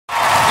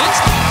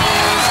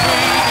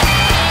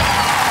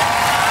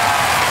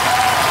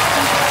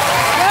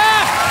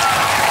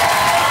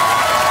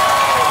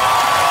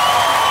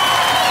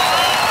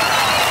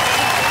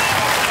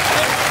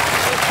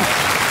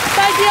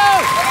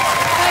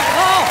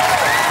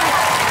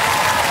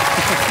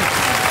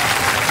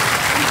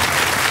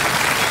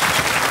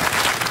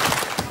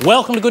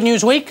Welcome to Good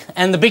News Week,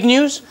 and the big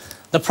news,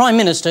 the Prime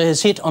Minister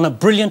has hit on a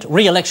brilliant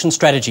re-election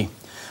strategy.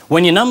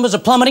 When your numbers are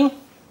plummeting,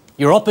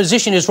 your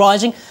opposition is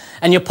rising,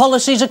 and your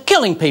policies are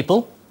killing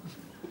people,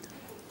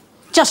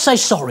 just say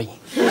sorry.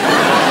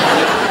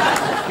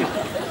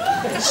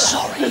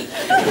 Sorry.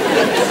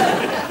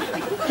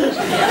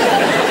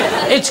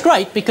 It's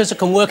great because it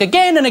can work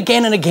again and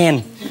again and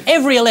again.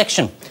 Every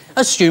election,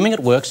 assuming it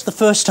works the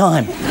first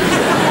time.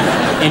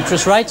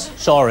 Interest rates?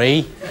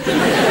 Sorry.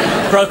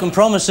 Broken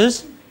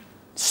promises?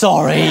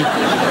 Sorry.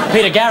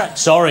 Peter Garrett?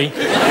 Sorry.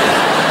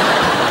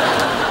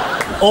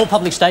 All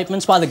public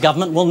statements by the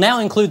government will now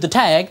include the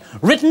tag,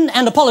 written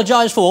and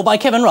apologised for by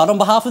Kevin Rudd on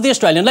behalf of the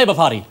Australian Labor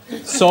Party.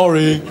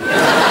 Sorry.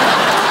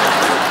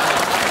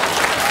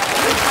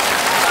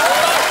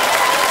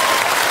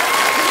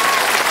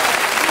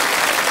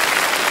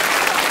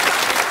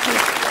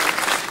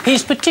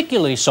 He's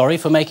particularly sorry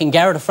for making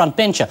Garrett a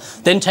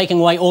frontbencher, then taking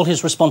away all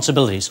his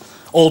responsibilities.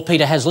 All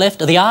Peter has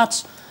left are the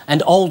arts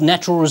and old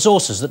natural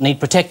resources that need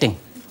protecting.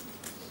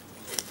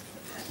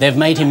 They've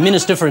made him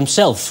minister for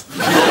himself.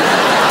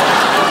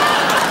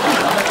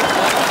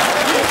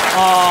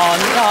 Oh,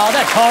 no,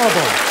 that's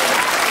horrible.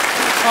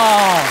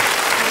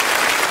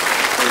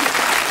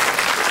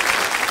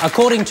 Oh.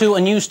 According to a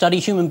new study,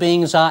 human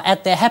beings are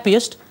at their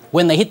happiest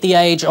when they hit the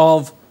age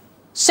of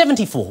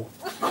 74.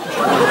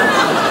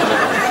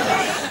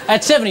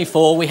 At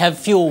 74, we have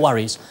fewer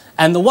worries.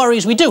 And the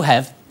worries we do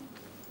have,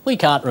 we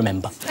can't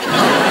remember.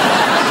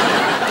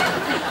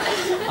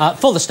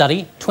 For the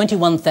study,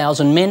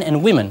 21,000 men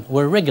and women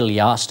were regularly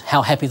asked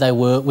how happy they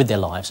were with their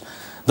lives.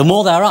 The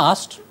more they were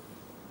asked,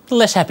 the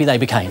less happy they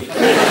became.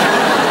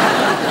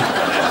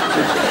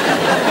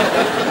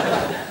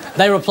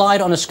 They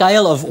replied on a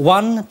scale of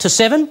 1 to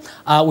 7,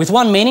 with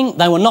 1 meaning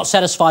they were not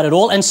satisfied at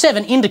all, and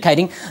 7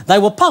 indicating they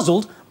were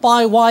puzzled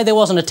by why there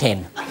wasn't a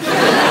 10.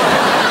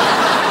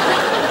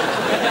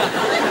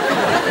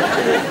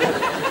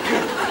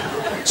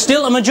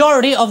 Still, a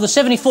majority of the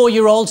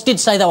 74-year-olds did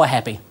say they were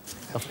happy.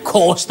 Of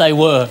course they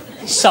were.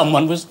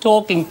 Someone was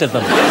talking to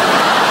them. Here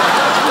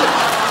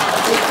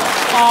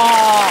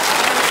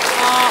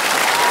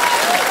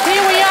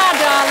we are,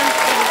 darling.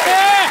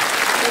 Yeah.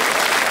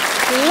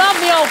 Love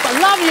the Oprah.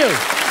 Love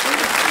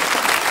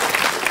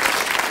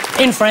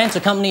you. In France,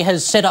 a company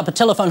has set up a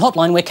telephone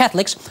hotline where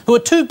Catholics who are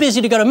too busy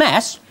to go to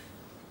Mass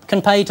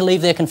can pay to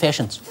leave their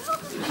confessions.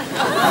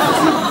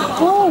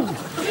 Oh.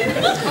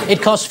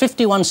 It costs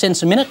 51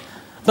 cents a minute,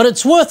 but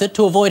it's worth it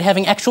to avoid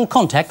having actual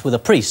contact with a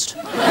priest.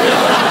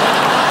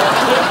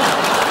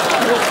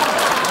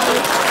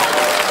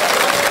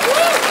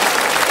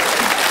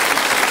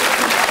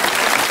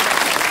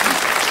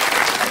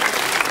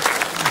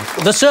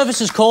 The service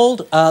is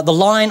called the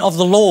Line of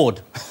the Lord.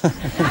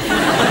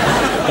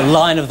 The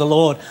Line of the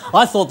Lord.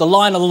 I thought the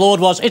Line of the Lord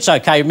was, it's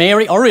okay,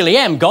 Mary, I really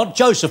am God.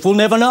 Joseph will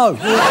never know.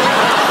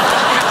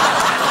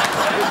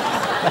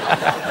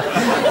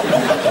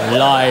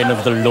 Line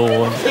of the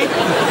Lord.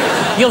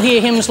 You'll hear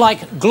hymns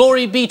like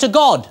Glory Be to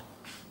God,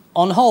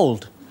 On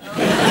Hold,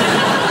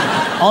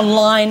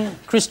 Online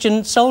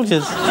Christian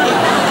Soldiers,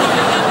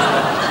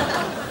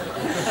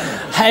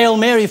 Hail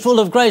Mary, full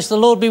of grace, the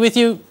Lord be with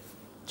you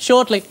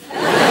shortly.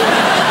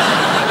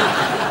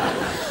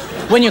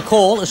 When you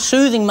call, a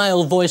soothing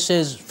male voice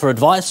says, for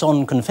advice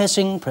on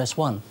confessing, press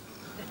 1.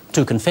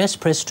 To confess,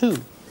 press 2.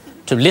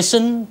 To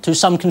listen to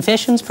some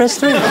confessions, press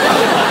 3.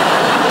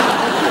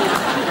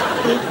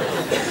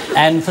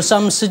 And for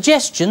some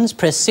suggestions,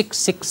 press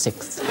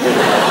 666.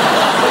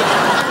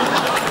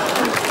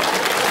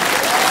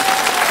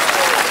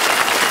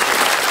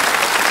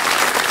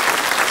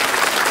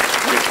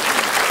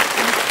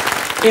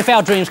 If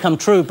our dreams come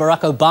true,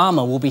 Barack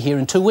Obama will be here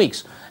in 2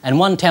 weeks, and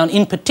one town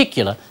in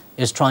particular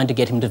is trying to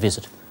get him to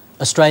visit.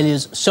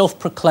 Australia's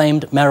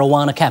self-proclaimed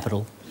marijuana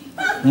capital,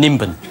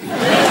 Nimbin.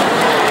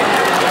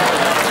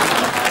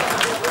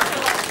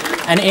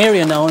 An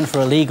area known for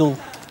illegal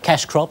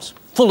cash crops,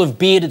 full of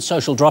bearded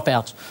social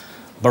dropouts.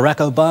 Barack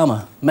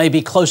Obama may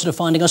be closer to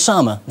finding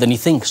Osama than he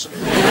thinks.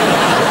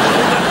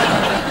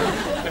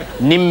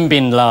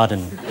 Bin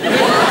Laden.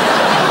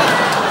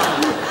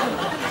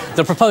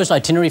 The proposed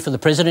itinerary for the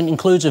president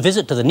includes a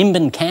visit to the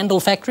Nimbin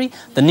Candle Factory,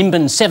 the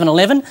Nimbin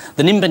 7-Eleven,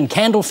 the Nimbin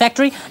Candle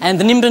Factory, and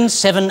the Nimbin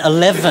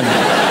 7-Eleven.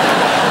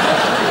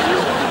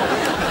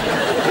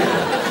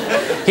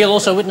 He'll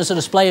also witness a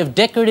display of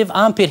decorative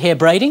armpit hair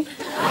braiding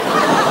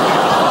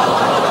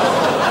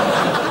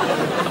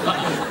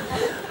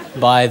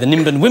by the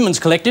Nimbin Women's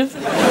Collective.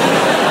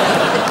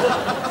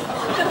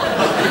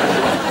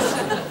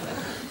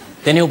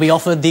 Then he'll be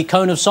offered the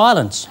cone of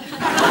silence.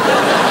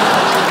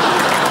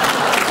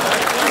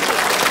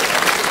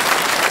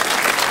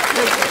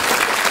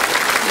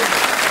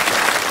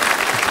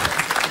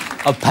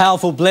 A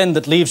powerful blend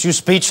that leaves you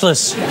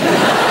speechless.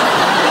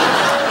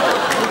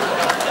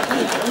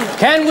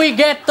 Can we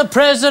get the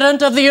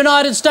President of the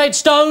United States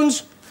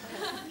Stones?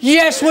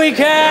 Yes, we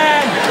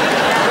can!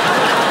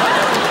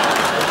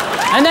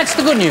 And that's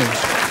the good news.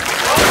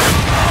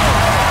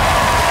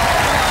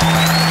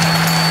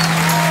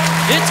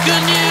 It's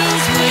Good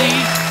News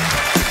Week.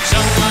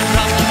 Someone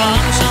dropped the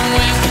bomb.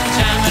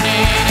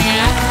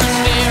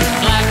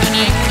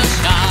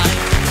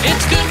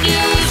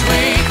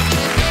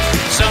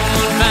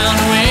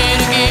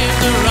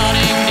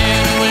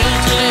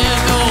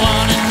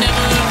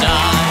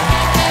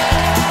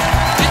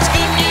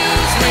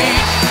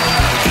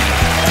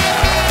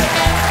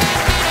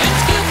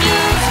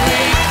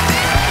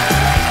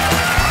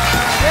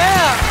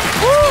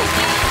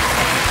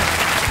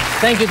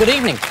 Thank you, good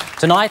evening.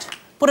 Tonight,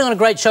 putting on a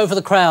great show for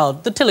the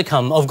crowd, the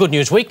Tillicum of Good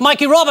News Week,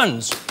 Mikey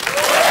Robbins.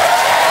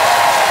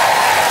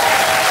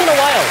 Killer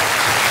Whale.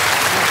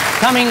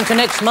 Coming to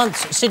next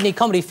month's Sydney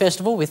Comedy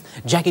Festival with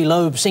Jackie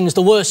Loeb sings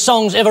the worst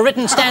songs ever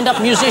written,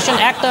 stand-up musician,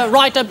 actor,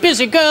 writer,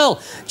 busy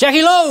girl,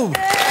 Jackie Loeb.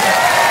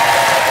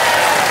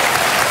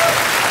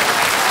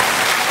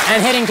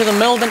 And heading to the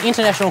Melbourne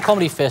International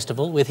Comedy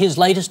Festival with his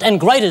latest and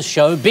greatest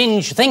show,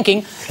 Binge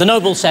Thinking, the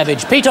noble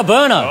savage, Peter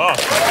Berner.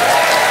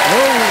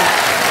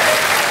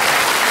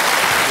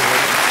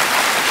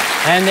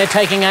 And they're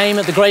taking aim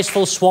at the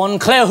graceful swan,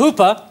 Claire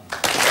Hooper.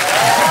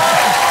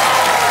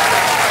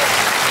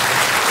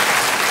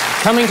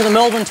 Coming to the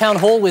Melbourne Town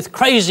Hall with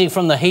Crazy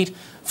from the Heat,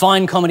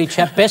 fine comedy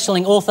chap,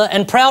 best-selling author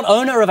and proud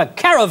owner of a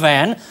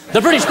caravan,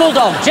 the British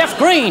Bulldog, Jeff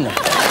Green.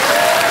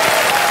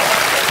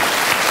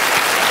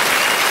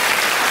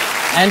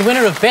 And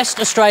winner of Best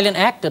Australian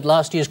Act at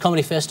last year's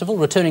Comedy Festival,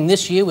 returning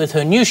this year with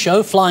her new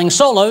show, Flying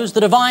Solos, the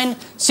divine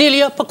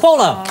Celia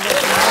Pacquola.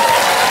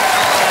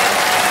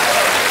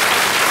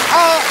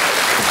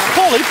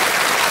 Paulie,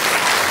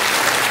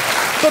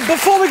 but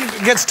before we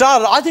get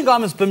started, I think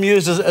I'm as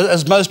bemused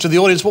as most of the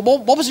audience. What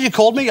was it you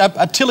called me? A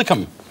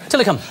Tillicum?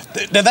 Tillicum.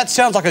 Now, that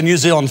sounds like a New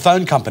Zealand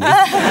phone company.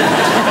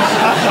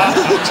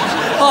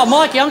 Oh,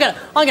 Mikey, I'm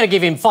gonna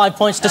give him 5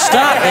 points to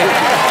start there. Right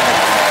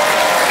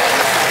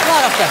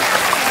off the...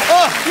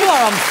 Oh, you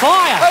are on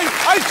fire. Hey,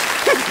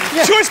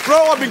 choice,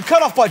 bro. I've been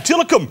cut off by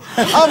Tillicum.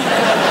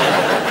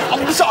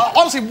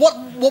 Honestly,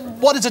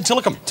 what is a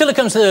Tillicum?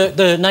 Tillicum's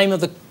the name of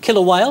the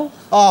killer whale.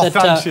 Oh,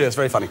 thanks. Yeah, it's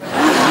very funny. No,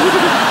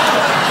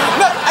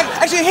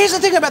 actually, here's the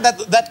thing about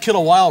that killer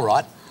whale,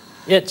 right?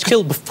 Yeah, it's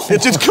killed before.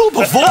 It's killed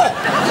before. No,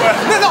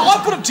 I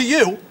put it to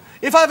you.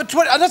 If over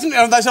 20... I don't think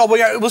they say, oh, well,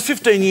 yeah, it was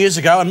 15 years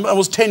ago and it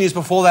was 10 years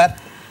before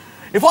that.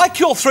 If I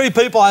kill 3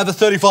 people over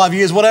 35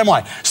 years, what am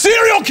I?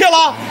 Serial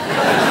killer!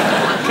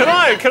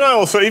 Can I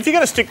also... If you're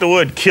going to stick the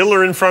word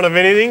killer in front of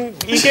anything,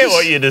 you get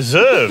what you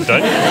deserve,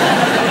 don't you?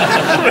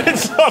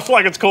 It's not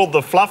like it's called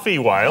the fluffy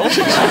whale. It's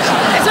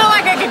not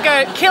like I could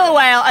go kill a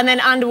whale and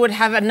then under would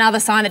have another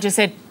sign that just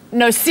said,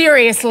 no,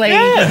 seriously.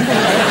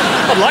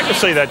 Yeah. I'd like to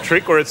see that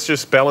trick where it's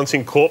just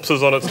balancing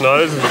corpses on its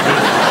nose.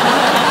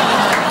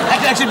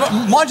 Actually,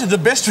 mind you, the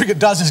best trick it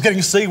does is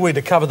getting seaweed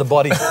to cover the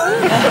body.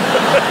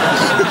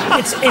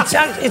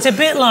 It's a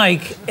bit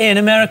like in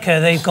America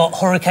they've got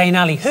Hurricane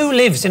Alley. Who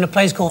lives in a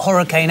place called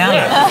Hurricane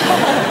Alley?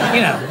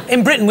 You know,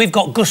 in Britain we've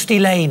got Gusty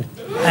Lane.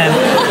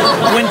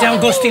 I went down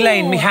Gusty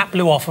Lane, my hat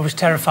blew off, I was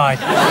terrified.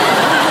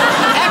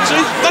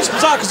 Actually, that's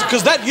bizarre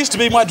because that used to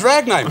be my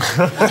drag name.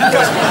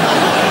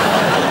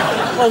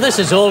 Well, this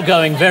is all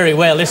going very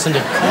well, isn't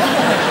it?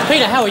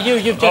 Peter, how are you?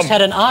 You've just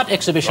had an art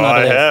exhibition,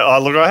 I believe.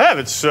 Look, I have.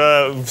 It's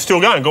still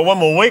going. Got one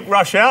more week,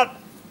 rush out.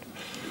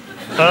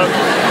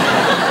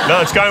 No,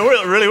 it's going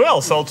really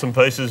well. Sold some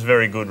pieces,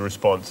 very good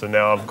response. And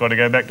now I've got to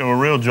go back to a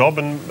real job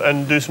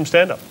and do some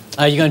stand-up.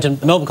 Are you going to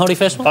the Melbourne Comedy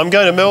Festival? I'm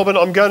going to Melbourne.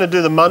 I'm going to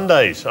do the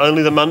Mondays,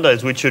 only the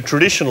Mondays, which are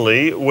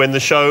traditionally when the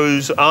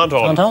shows aren't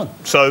on.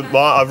 So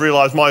I've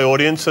realised my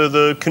audience are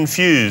the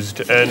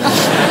confused and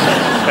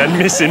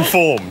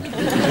misinformed.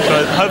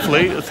 So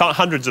hopefully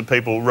hundreds of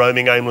people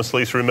roaming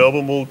aimlessly through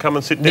Melbourne will come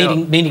and sit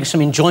down. Needing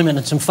some enjoyment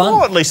and some fun.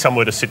 Or at least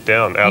somewhere to sit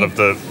down out of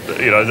the,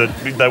 that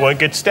they won't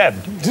get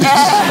stabbed.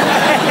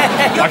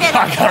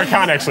 I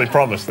can't actually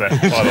promise that, by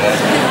the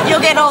way. You'll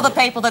get all the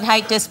people that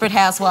hate Desperate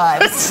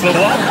Housewives. That's the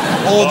one.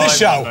 Or this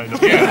show.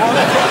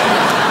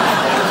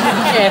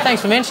 Yeah,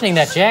 thanks for mentioning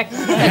that, Jack.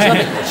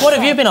 What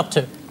have you been up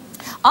to?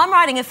 I'm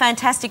writing a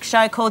fantastic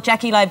show called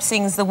Jackie Loeb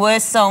Sings the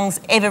Worst Songs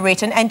Ever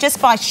Written, and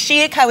just by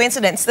sheer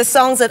coincidence, the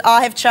songs that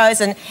I have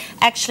chosen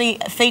actually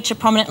feature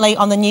prominently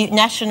on the new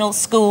National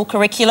School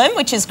Curriculum,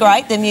 which is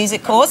great, the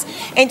music course.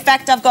 In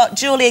fact, I've got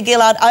Julia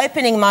Gillard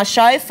opening my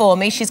show for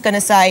me. She's going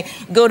to say,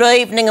 good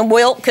evening and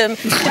welcome.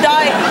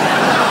 Today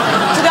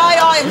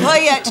I am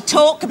here to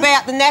talk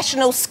about the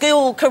National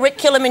School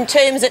Curriculum in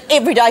terms of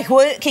everyday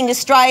working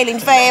Australian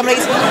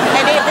families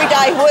and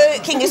everyday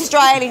working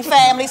Australian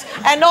families,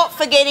 and not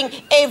forgetting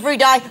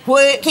everyday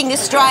working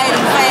Australian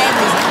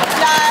families.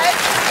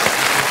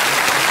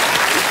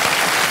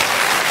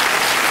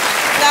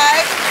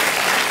 No,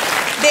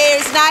 there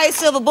is no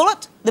silver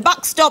bullet. The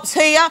buck stops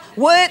here.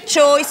 Work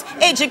choice,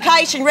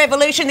 education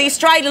revolution, the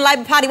Australian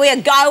Labor Party, we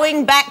are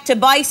going back to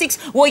basics.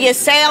 We are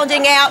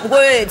sounding out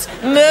words.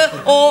 M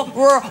or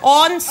r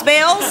on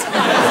spells.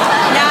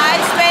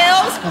 No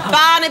spells.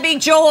 Barnaby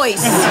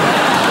Joyce.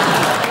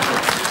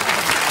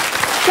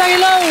 Jackie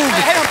Loeb.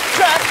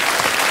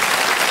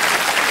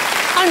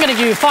 I'm going to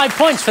give you 5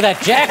 points for that,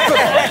 Jack.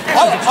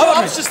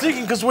 I was just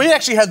thinking, because we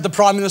actually had the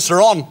Prime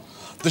Minister on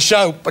the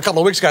show a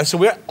couple of weeks ago, so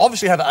we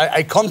obviously have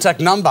a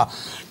contact number.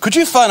 Could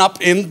you phone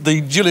up in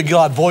the Julia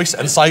Gillard voice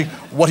and say,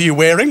 what are you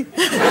wearing?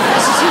 Something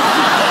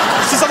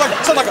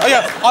like, oh,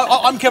 yeah,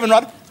 I'm Kevin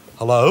Rudd.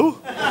 Hello?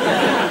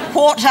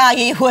 What are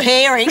you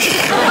wearing?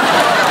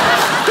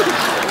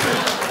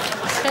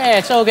 Yeah,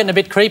 it's all getting a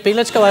bit creepy.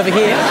 Let's go over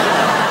here.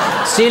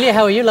 Celia,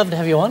 how are you? Love to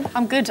have you on.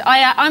 I'm good.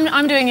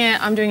 I'm doing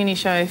a new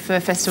show for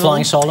festival.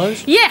 Flying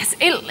solos? Yes,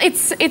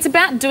 it's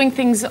about doing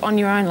things on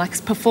your own,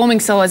 like performing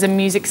solos and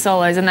music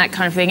solos and that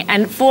kind of thing.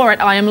 And for it,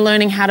 I am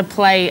learning how to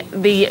play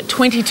the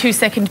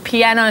 22-second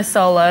piano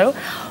solo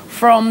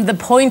from the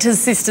Pointer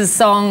Sisters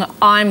song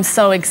 "I'm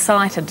So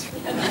Excited,"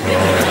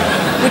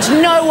 which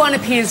no one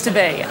appears to be.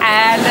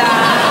 And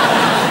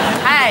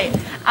hey.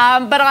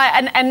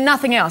 And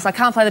nothing else. I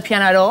can't play the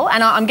piano at all,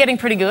 and I'm getting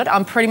pretty good.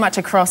 I'm pretty much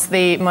across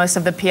most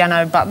of the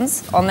piano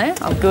buttons on there.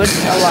 I'm good.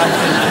 I like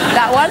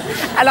that one.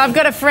 And I've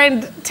got a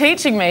friend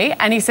teaching me,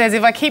 and he says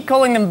if I keep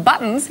calling them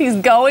buttons, he's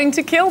going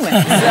to kill me. So...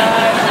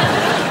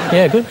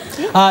 Yeah, good.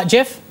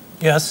 Jeff?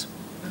 Yes?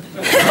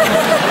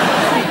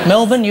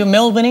 Melbourne? You're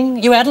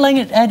Melbourning? You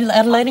Adelaideing at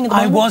the moment?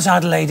 I was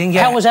Adelaideing,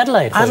 yeah. How was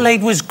Adelaide?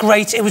 Adelaide was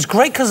great. It was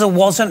great because there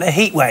wasn't a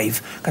heat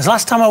wave. Because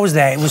last time I was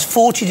there, it was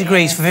 40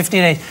 degrees for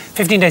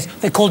 15 days.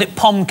 They called it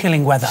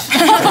palm-killing weather.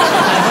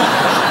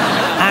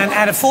 And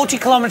had a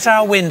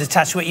 40-kilometre-hour wind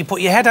attached to it. You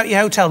put your head out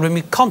your hotel room,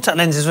 your contact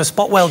lenses were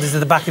spot welded to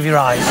the back of your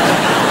eyes.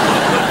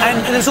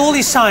 And there's all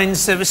these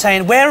signs that were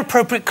saying, wear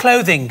appropriate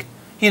clothing,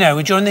 you know,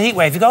 during the heat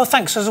wave. You go, oh,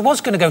 thanks, because I was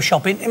going to go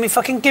shopping in my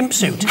fucking gimp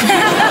suit.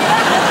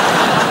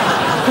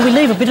 Can we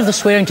leave a bit of the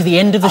swearing to the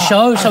end of the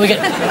show so we get...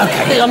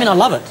 Okay. I mean, I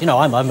love it. You know,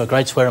 I'm a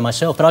great swearer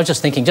myself, but I was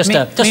just thinking, just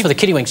for the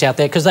kiddywinks out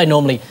there, because they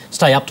normally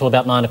stay up till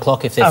about 9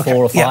 o'clock if they're 4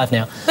 or 5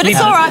 now. But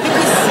it's all right,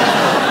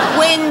 because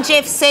when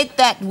Jeff said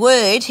that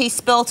word, he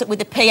spelt it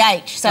with a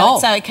PH, so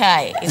it's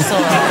OK. It's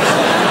all right.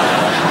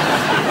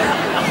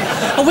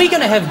 Are we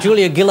going to have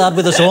Julia Gillard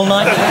with us all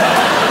night?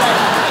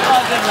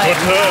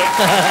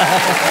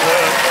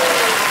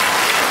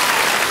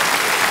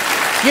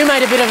 You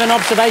made a bit of an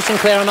observation,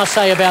 Claire, I must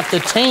say, about the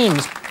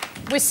teams.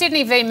 With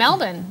Sydney v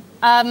Melbourne,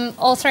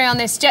 all three on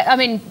this... I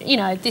mean, you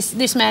know,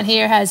 this man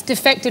here has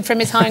defected from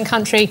his home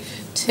country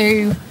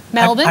to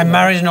Melbourne. I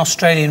married an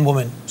Australian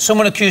woman.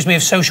 Someone accused me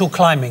of social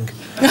climbing.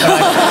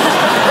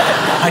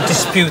 I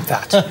dispute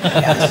that.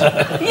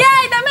 Yes. Yeah,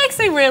 that makes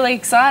me really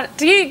excited.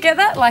 Do you get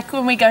that? Like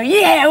when we go,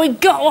 yeah, we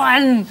got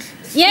one.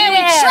 Yeah, we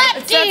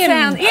trapped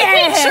him. We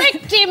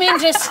tricked him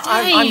into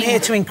staying. I'm here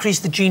to increase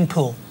the gene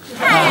pool.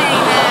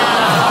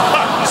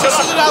 Can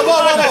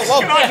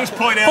I just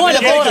point out...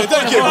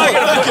 Thank you.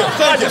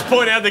 Can I just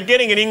point out that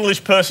getting an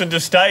English person to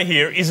stay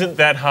here isn't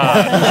that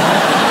hard.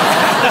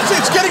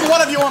 It's getting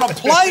one of you on a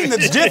plane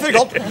that's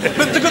difficult.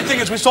 But the good thing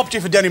is we swapped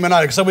you for Danny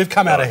Minogue, so we've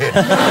come out ahead.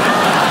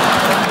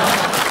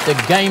 The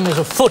game is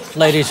afoot,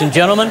 ladies and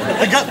gentlemen.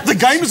 The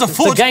game is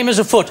afoot? The game is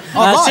afoot.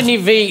 Right. Sydney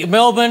v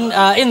Melbourne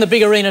in the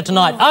big arena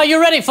tonight. Are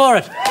you ready for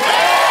it?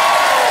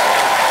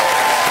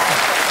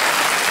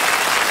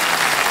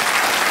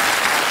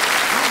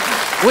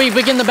 We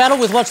begin the battle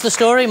with What's the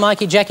Story?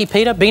 Mikey, Jackie,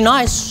 Peter, be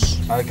nice.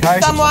 OK.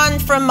 Someone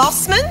from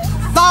Mossman?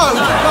 No.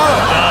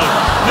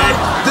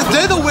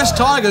 They're the West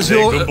Tigers who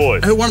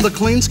are one of the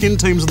clean skin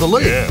teams of the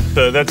league. Yeah,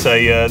 so that's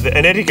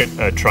an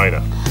etiquette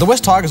trainer. The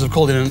West Tigers have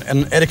called in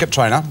an etiquette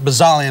trainer,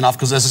 bizarrely enough,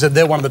 because, as I said,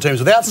 they're one of the teams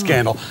without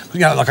scandal.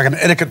 You know, like an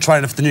etiquette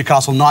trainer for the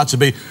Newcastle Knights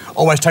would be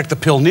always take the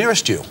pill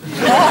nearest you.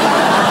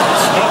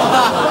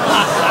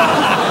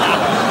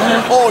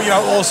 Or, you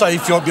know, also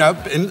if you're, you know,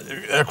 in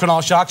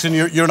Cronulla Sharks and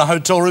you're in a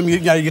hotel room,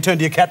 you turn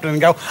to your captain and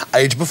go,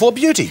 age before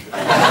beauty.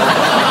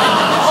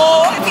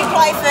 Or if you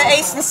play for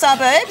Eastern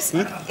Suburbs,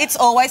 it's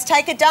always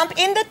take a dump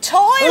in the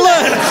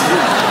toilet.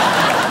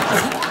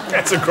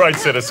 That's a great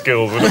set of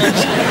skills, isn't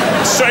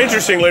it? So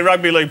interestingly,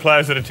 rugby league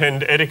players that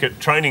attend etiquette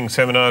training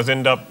seminars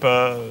end up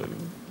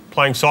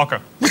playing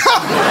soccer.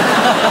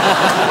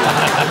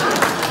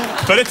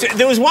 But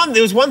there was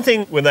one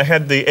thing when they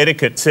had the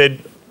etiquette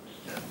said,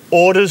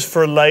 orders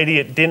for a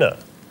lady at dinner.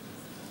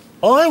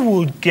 I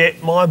would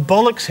get my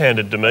bollocks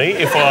handed to me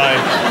if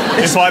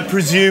I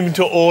presumed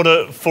to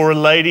order for a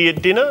lady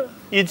at dinner.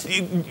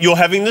 You're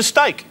having the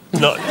steak.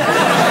 No. No,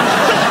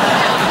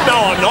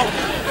 I'm not.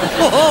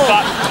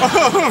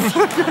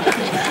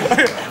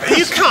 But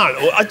you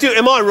can't.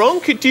 Am I wrong?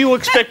 Do you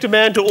expect a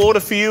man to order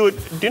for you at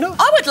dinner?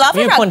 I would love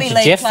a rugby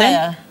league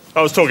player.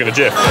 I was talking to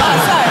Jeff. Oh,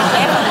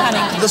 sorry,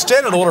 Jeff. The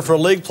standard order for a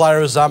league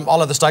player is I'll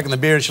have the steak and the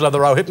beer and she'll have the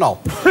row hypnol.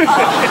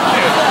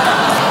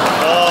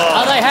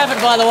 Oh, they have it,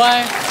 by the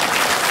way.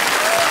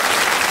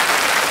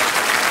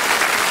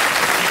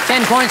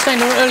 10 points, then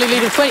to an early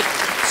lead of 20.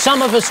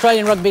 Some of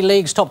Australian Rugby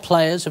League's top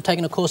players have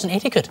taken a course in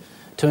etiquette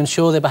to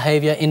ensure their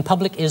behaviour in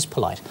public is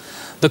polite.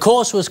 The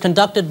course was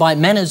conducted by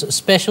manners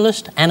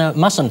specialist Anna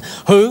Musson,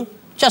 who,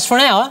 just for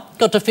an hour,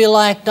 got to feel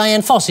like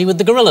Diane Fossey with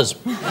the Gorillas.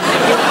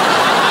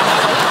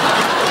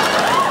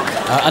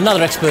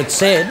 Another expert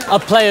said, a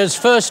player's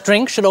first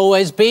drink should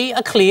always be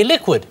a clear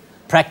liquid.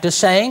 Practice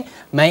saying,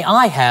 may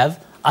I have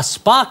a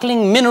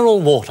sparkling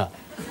mineral water?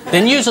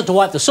 Then use it to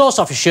wipe the sauce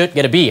off your shirt,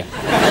 get a beer.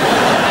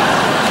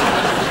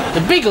 The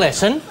big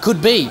lesson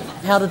could be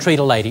how to treat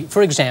a lady.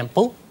 For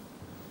example,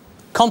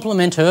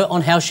 compliment her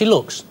on how she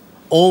looks.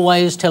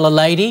 Always tell a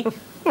lady,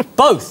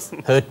 both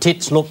her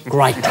tits look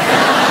great. And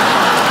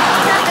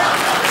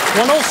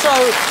also,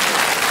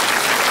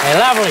 they're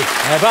lovely.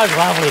 They're both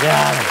lovely,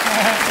 darling.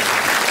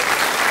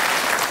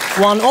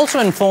 One also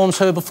informs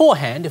her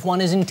beforehand if one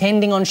is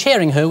intending on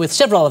sharing her with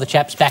several other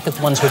chaps back at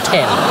one's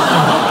hotel.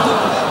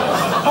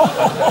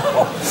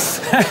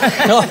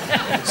 Oh,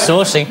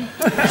 saucy.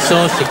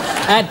 Saucy.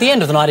 At the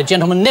end of the night, a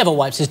gentleman never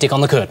wipes his dick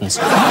on the curtains.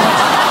 I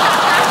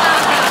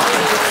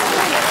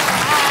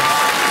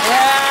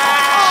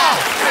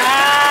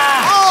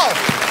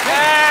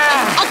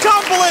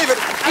can't believe it.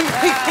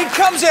 He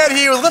comes out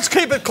here with, let's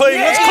keep it clean,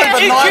 let's keep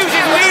it nice. He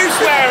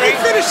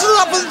finishes it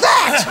up with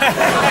that.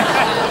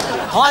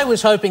 I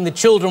was hoping the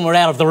children were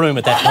out of the room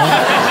at that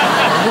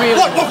point. Really?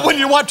 What, when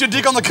you wiped your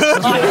dick on the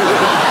curtain?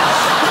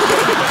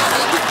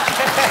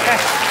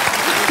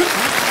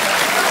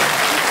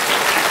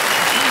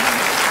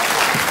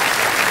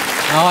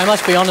 Oh, I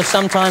must be honest,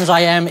 sometimes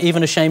I am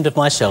even ashamed of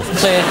myself.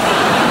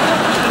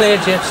 Claire,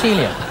 Jeff,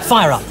 Celia,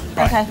 fire up.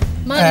 Okay.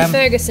 Martin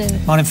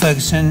Ferguson. Martin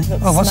Ferguson.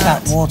 Oh, what's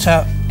that?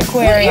 Water.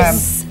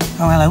 Aquarius.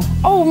 Oh, hello.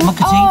 Oh,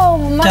 Muckety. oh,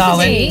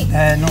 Muckety.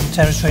 Darwin. Northern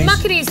Territories.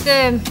 Muckety's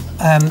the...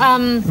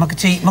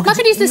 Muckety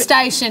the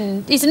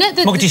station, isn't it?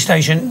 Muckety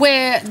Station.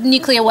 Where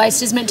nuclear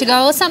waste is meant to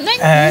go or something?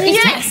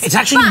 Yes. It's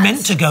actually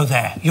meant to go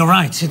there. You're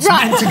right. It's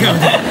meant to go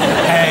there.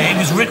 It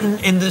was written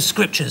in the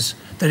scriptures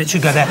that it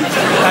should go there.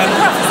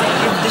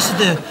 This is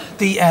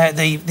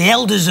the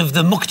elders of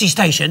the Muckety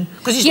Station,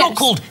 because it's not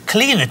called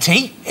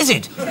Cleanity, is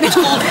it? It's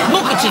called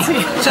Muckety.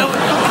 So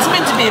it's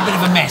meant to be a bit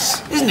of a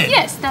mess, isn't it?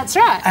 Yes, that's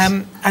right.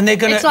 And they're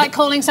going to... It's like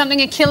calling something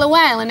a killer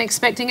whale and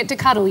expecting it to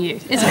cuddle you,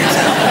 isn't it?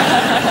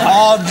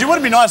 Oh,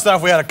 wouldn't it be nice though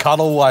if we had a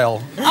cuddle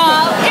whale?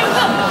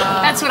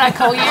 Oh, that's what I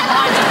call you.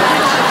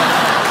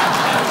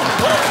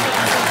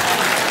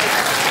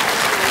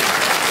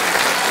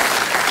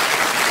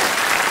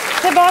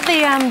 About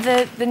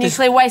the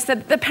nuclear waste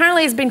that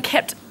apparently has been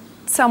kept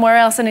somewhere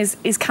else and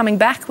is coming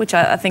back, which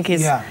I think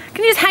is... Yeah.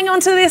 Can you just hang on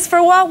to this for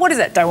a while? What is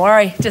it? Don't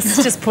worry.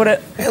 Just put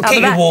it It'll out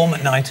keep the you back. warm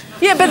at night.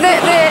 Yeah, but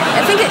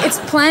I think it's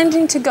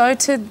planning to go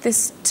to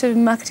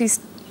Muckety's...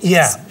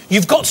 Yeah.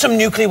 You've got some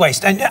nuclear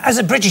waste, and as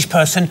a British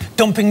person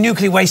dumping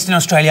nuclear waste in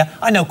Australia,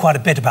 I know quite a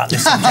bit about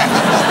this subject.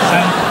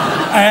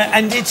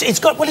 And it's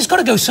got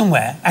to go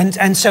somewhere,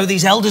 and so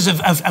these elders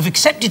have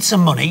accepted some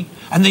money,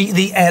 and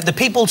the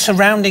people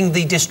surrounding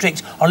the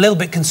district are a little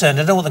bit concerned.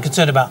 I don't know what they're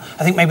concerned about.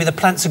 I think maybe the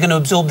plants are going to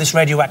absorb this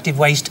radioactive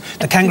waste,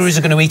 the kangaroos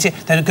are going to eat it,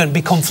 they're going to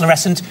become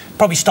fluorescent,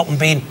 probably stop them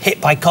being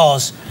hit by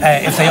cars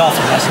if they are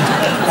fluorescent.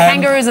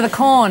 Kangaroos are the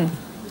corn.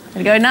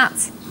 They go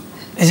nuts.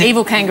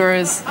 Evil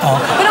kangaroos. Oh.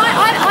 But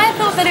I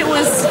thought that it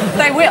was...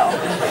 They will.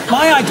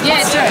 My idea... Yeah,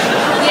 it's true.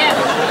 Yeah.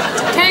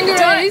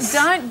 Kangaroos.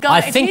 Don't go...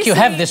 I think you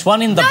have this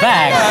one in the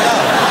bag.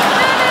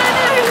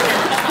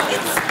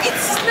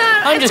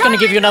 No, I'm just going to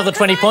give you another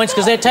 20 points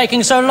because they're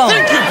taking so long.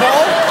 Thank you,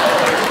 Paul.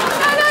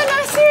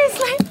 No,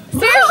 seriously.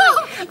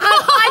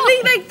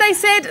 I think they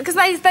said, because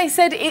they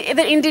said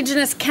that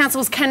Indigenous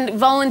councils can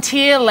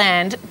volunteer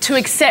land to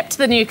accept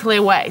the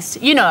nuclear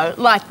waste. You know,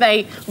 like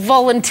they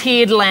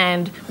volunteered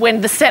land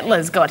when the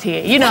settlers got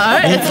here. You know,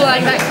 it's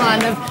like that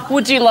kind of,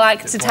 would you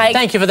like to take...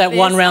 Thank you for that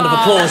one round of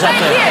applause up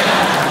there.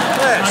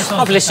 Thank you.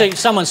 Obviously,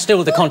 someone's still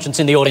with the conscience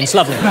in the audience.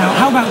 Lovely. Now,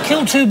 how about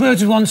kill two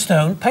birds with one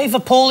stone, pay for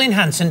Pauline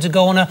Hanson to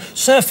go on a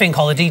surfing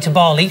holiday to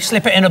Bali,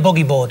 slip it in a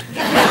buggy board?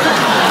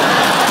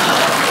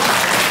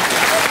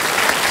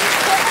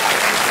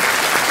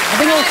 I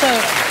think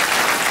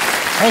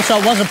also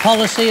it was a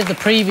policy of the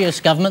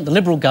previous government, the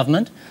Liberal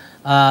government,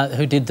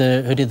 who did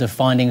the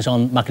findings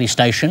on Muckety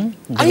Station.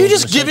 Are you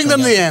just giving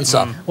them the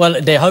answer?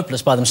 Well, they're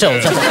hopeless by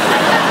themselves.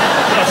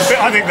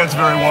 I think that's a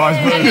very wise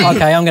move.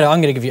 Okay, I'm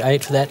going to give you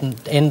 8 for that and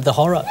end the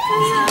horror.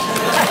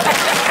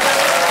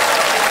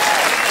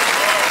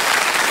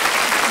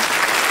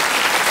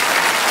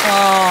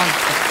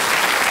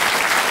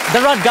 The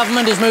Rudd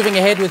government is moving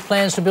ahead with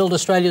plans to build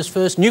Australia's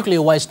first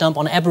nuclear waste dump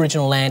on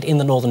Aboriginal land in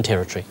the Northern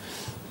Territory.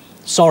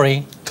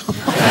 Sorry.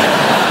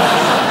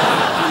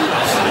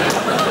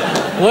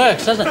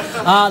 Works, doesn't it?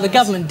 The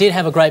government did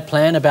have a great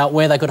plan about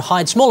where they could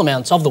hide small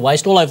amounts of the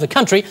waste all over the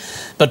country,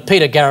 but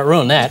Peter Garrett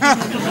ruined that.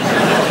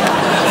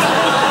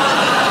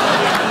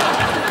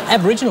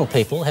 Aboriginal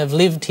people have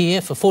lived here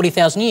for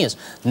 40,000 years.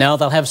 Now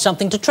they'll have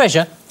something to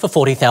treasure for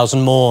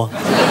 40,000 more.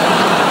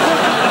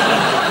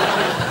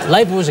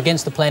 Labor was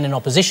against the plan in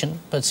opposition,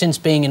 but since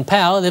being in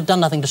power, they've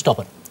done nothing to stop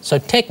it. So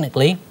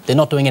technically, they're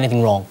not doing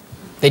anything wrong.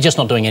 They're just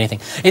not doing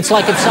anything. It's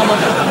like if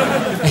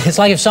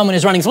someone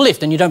is running the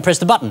lift and you don't press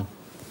the button.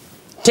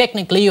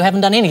 Technically, you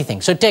haven't done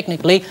anything. So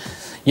technically,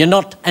 you're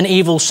not an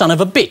evil son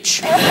of a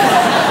bitch.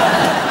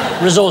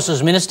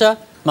 Resources Minister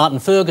Martin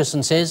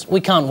Ferguson says, we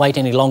can't wait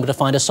any longer to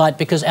find a site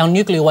because our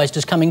nuclear waste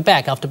is coming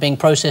back after being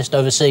processed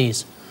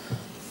overseas.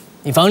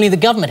 If only the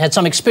government had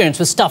some experience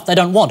with stuff they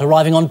don't want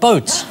arriving on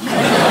boats.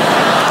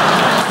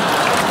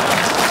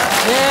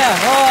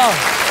 Yeah, oh,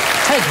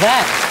 take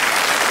that.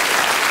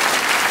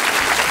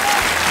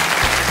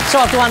 So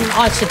after one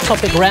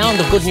isotopic round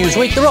of Good News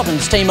Week, the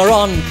Robbins team are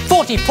on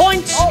 40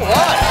 points. All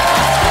right.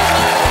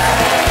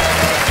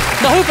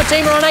 The Hooper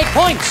team are on 8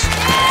 points.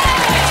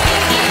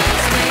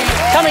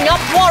 Coming up,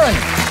 Warren.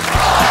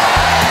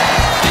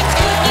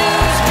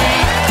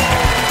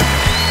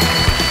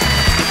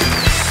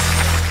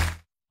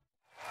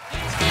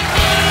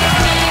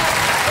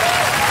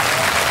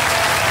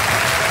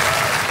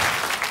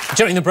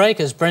 During the break,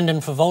 as Brendan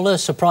Favola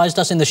surprised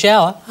us in the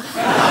shower.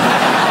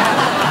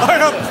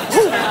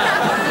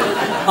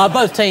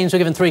 Both teams were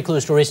given 3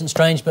 clues to a recent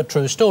strange but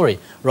true story.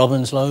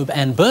 Robbins, Loeb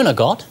and Berner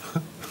got...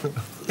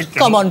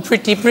 Come on,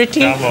 pretty. Come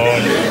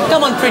on.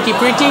 Come on, pretty.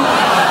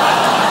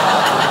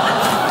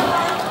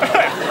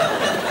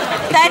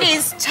 That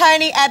is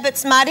Tony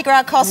Abbott's Mardi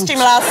Gras costume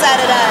last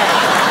Saturday.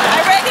 I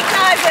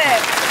recognise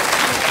it.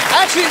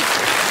 Actually,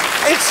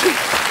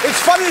 it's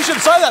funny you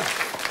should say that,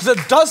 because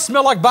it does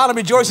smell like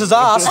Barnaby Joyce's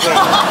ass.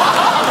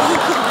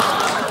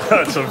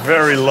 That's a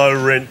very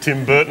low-rent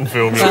Tim Burton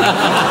film. What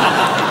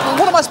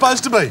am I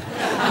supposed to be?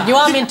 You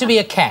are meant to be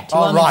a cat.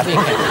 Right.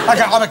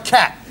 OK, I'm a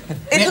cat.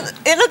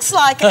 It looks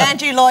like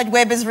Andrew Lloyd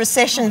Webber's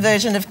recession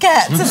version of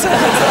Cats.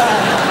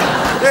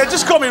 Yeah,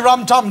 just call me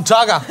Rum Tum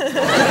Tugger.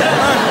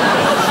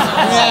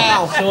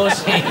 Wow.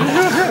 Saucy.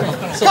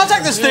 Can I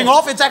take this thing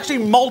off? It's actually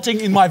molting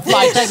in my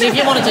face. If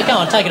you wanted to, go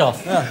on, take it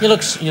off. Yeah.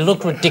 You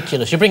look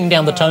ridiculous. You're bringing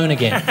down the tone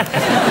again. Look,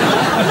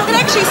 it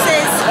actually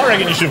says... I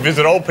reckon you should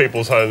visit old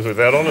people's homes with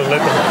that on and let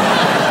them...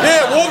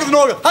 Yeah, walk with an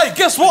organ. Hey,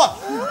 guess what?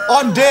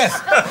 I'm deaf.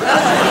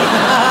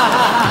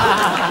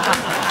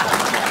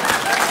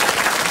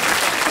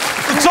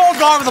 The tall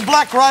guy with the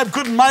black robe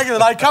couldn't make it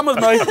today. Come with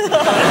me.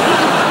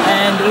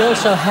 And we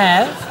also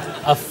have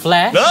a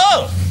flash.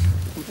 No!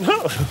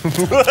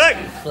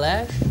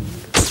 Flash.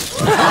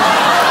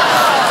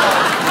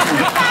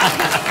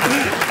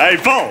 Hey,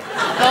 Paul.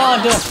 Oh,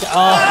 do it.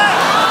 Oh.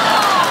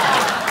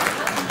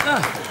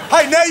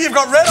 Hey, now you've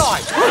got red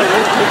eye.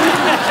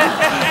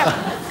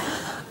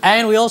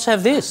 And we also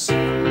have this.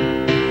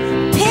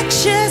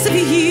 Pictures of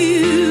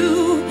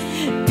you,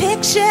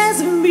 pictures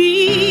of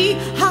me,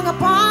 hung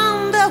up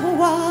on the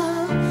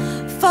wall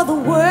for the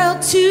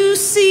world to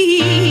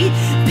see.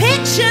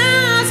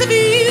 Pictures of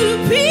you,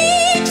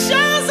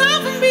 pictures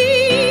of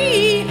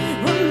me,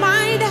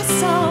 remind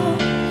us all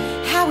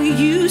how we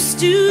used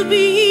to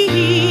be.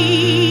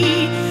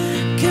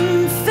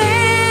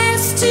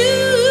 Confess to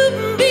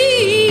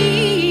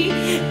me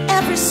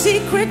every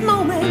secret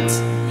moment,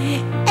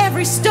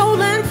 every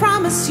stolen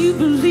promise you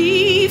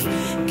believe.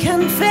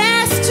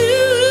 Confess to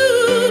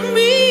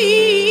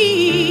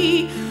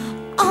me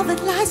all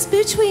that lies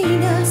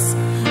between us,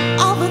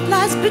 all that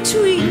lies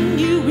between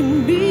you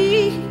and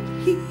me.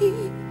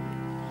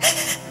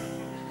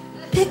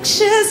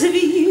 Pictures of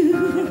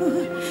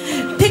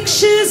you,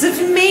 pictures of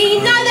me.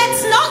 No,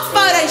 that's not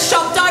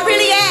photoshopped, I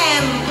really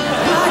am.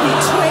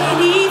 I'm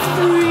 23.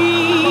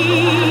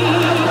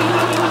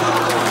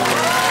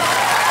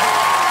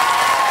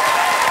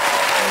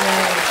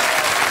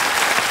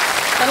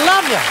 I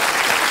love you.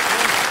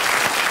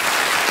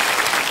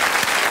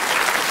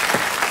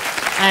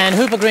 And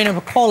Hooper Green and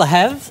Pacquola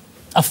have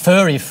a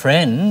furry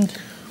friend.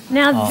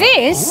 Now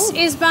this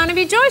is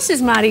Barnaby Joyce's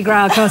Mardi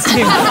Gras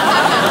costume.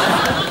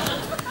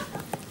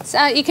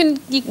 So you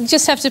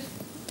just have to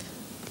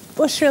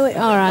push really...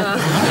 All right. I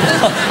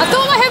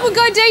thought my head would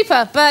go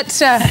deeper, but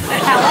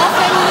how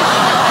often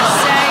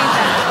say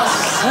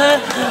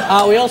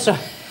that? We also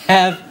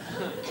have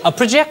a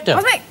projector.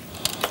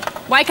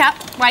 Wake up.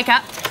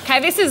 Okay,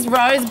 this is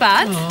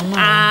Rosebud.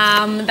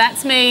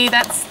 That's me.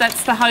 That's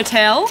the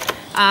hotel.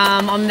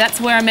 That's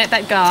where I met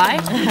that guy,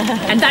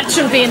 and that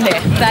shouldn't be in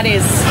there. I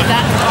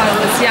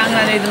was young and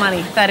I needed the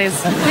money. That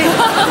is.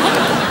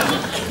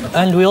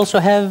 And we also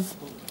have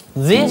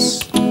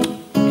this.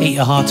 Eat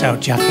your heart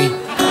out, Jackie.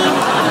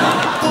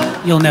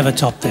 You'll never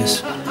top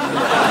this.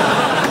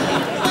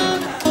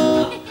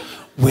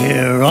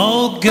 We're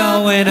all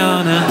going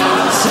on a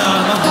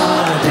summer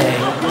holiday.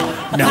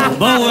 No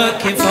more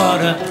working for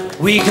a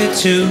week or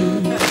two.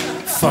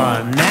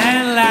 Fun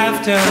and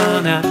laughter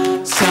on a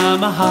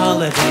summer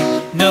holiday.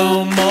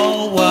 No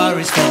more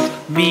worries for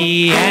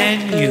me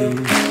and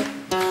you.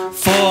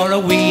 For a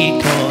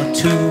week or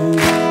two.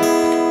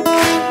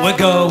 We're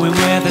going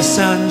where the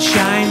sun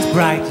shines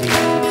brightly.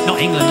 Not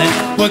England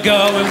then. We're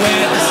going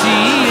where the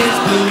sea is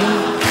blue.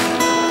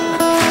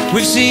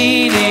 We've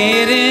seen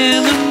it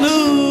in the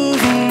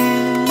movies.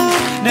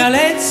 Now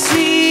let's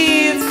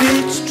see if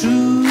it's true.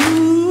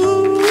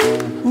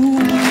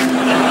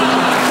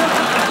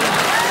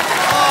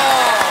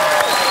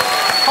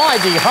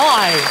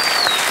 Hi.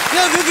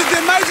 Yeah, the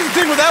amazing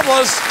thing with that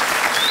was,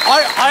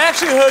 I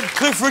actually heard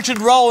Cliff Richard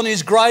roll in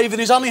his grave and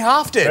he's only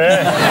half dead.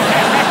 Yeah.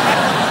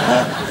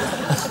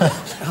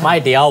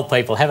 Made the old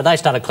people have it. They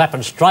started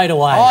clapping straight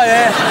away. Oh,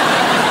 yeah.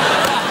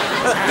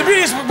 The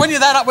beauty is, when you're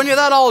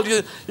that old,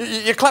 you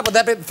clap with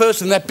that bit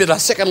first and that bit a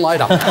second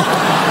later.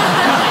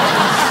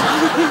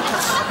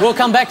 We'll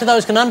come back to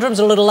those conundrums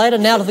a little later.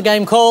 Now to the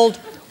game called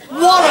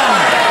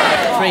Warren.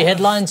 3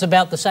 headlines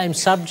about the same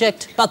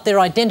subject, but their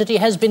identity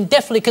has been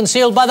deftly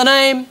concealed by the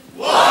name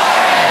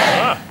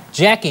Warren.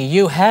 Jackie,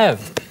 you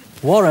have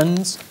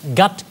Warren's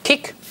gut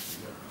kick,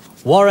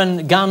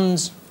 Warren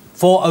guns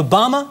for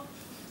Obama,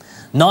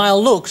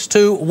 Niall looks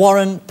to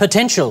Warren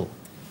potential.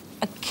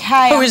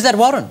 Okay. Who is that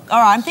Warren? All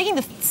right, I'm thinking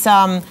it's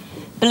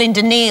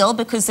Belinda Neal,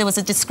 because there was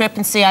a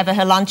discrepancy over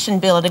her luncheon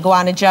bill at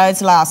Iguana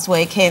Joe's last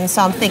weekend,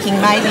 so I'm thinking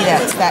maybe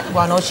that's that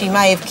one, or she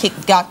may have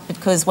kicked gut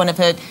because one of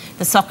her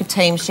the soccer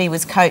team she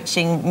was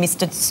coaching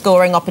missed a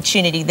scoring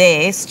opportunity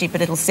there, stupid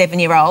little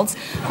 7-year-olds.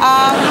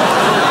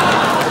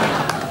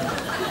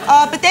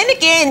 But then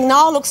again,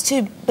 Niall looks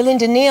to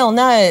Belinda Neal.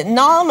 No,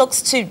 Niall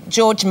looks to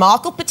George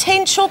Michael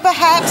potential,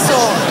 perhaps,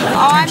 or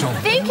I'm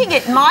thinking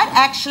it might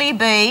actually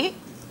be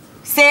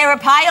Sarah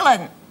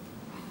Palin.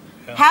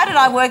 How did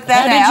I work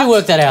that out? How did you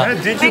work that out?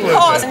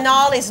 Because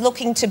Niall is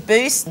looking to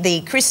boost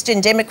the Christian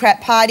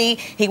Democrat Party.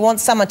 He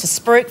wants someone to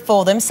spruik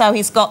for them, so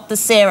he's got the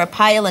Sarah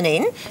Palin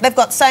in. They've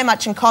got so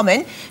much in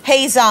common.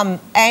 He's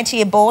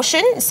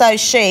anti-abortion, so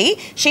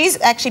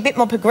she's actually a bit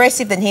more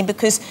progressive than him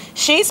because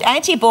she's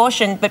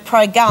anti-abortion but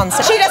pro-gun.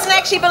 So she doesn't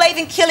actually believe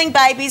in killing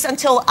babies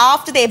until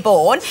after they're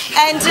born.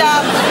 And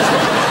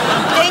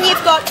then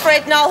you've got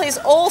Fred Noel, who's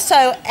also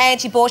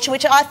anti-abortion,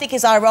 which I think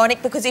is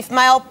ironic because if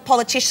male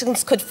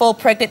politicians could fall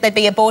pregnant, they'd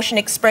be abortion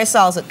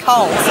expressos at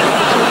Coles.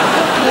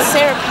 The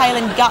Sarah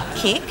Palin gut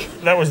kick.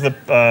 That was the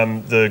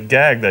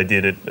gag they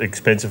did at the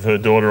expense of her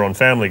daughter on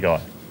Family Guy.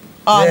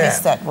 Oh, I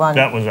missed that one.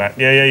 That was that.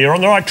 Yeah, you're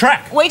on the right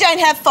track. We don't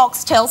have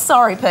Foxtel.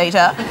 Sorry,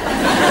 Peter.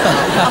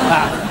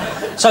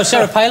 So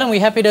Sarah Palin, we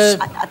happy to...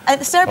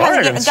 Sarah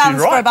Palin guns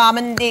for Obama,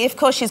 and of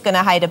course she's going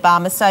to hate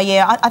Obama. So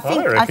yeah, I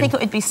think it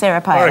would be Sarah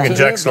Palin. I reckon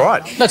Jack's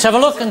right. Let's have a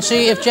look and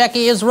see if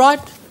Jackie is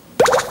right.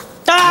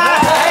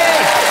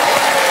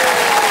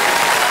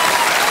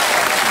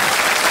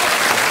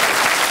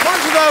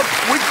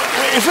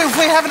 If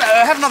we have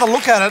another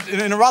look at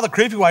it in a rather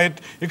creepy way,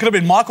 it could have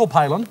been Michael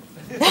Palin.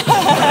 I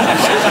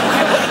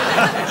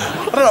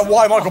don't know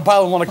why Michael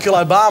Palin want to kill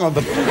Obama,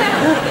 but...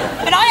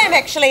 But I am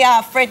actually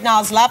Fred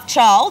Niall's love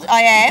child.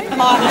 I am.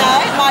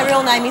 My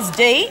real name is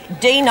D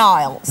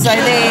Niall. So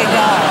there you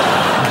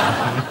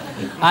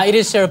go. It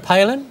is Sarah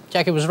Palin.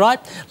 Jackie was right.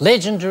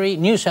 Legendary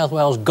New South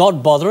Wales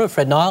godbotherer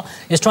Fred Niall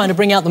is trying to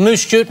bring out the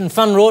moose-shooting,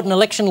 fun-rorting,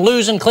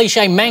 election-losing,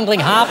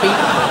 cliché-mangling harpy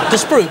to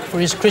spruik for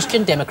his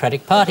Christian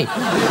Democratic Party.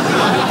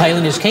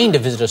 Palin is keen to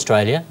visit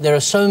Australia. There are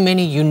so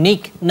many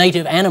unique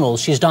native animals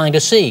she's dying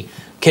to see,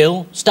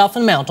 kill, stuff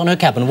and mount on her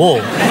cabin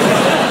wall.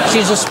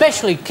 She's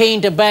especially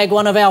keen to bag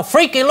one of our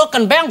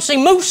freaky-looking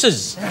bouncing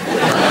mooses.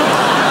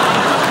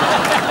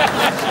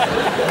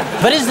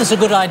 But is this a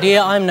good idea?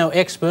 I'm no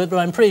expert, but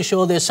I'm pretty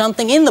sure there's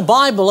something in the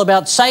Bible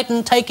about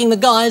Satan taking the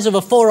guise of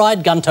a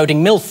four-eyed,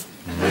 gun-toting MILF.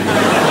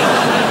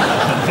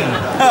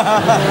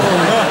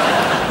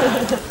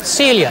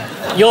 Celia,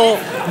 your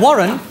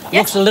Warren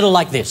looks a little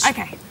like this.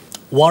 OK.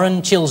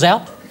 Warren chills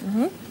out.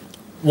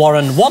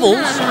 Warren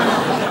wobbles.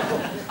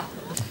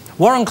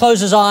 Warren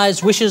closes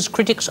eyes, wishes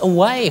critics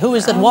away. Who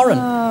is that Warren?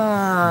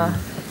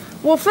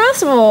 Well,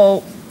 first of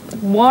all,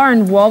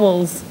 Warren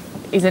Wobbles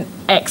is an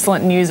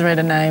excellent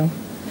newsreader name.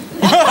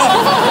 You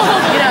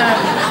know,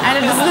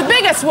 and it is the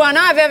biggest one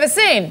I've ever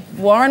seen.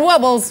 Warren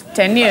Wobbles,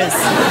 10 News. So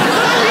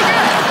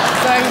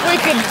we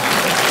could...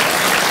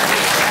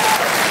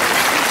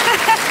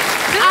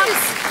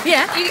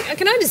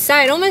 Can I just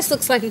say, it almost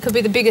looks like it could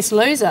be The Biggest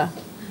Loser.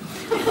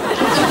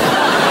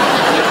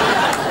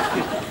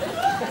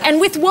 And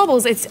with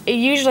Wobbles, it's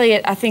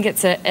usually, I think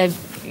it's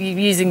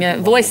using a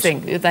voice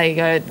thing. They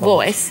go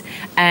voice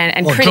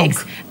and or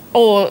critics. Drunk.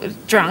 Or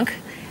drunk.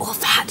 Or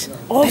fat.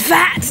 Or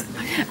fat.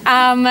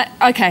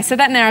 OK, so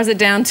that narrows it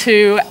down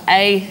to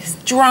a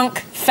drunk,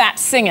 fat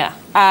singer.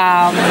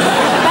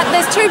 But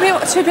there's two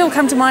people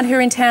come to mind who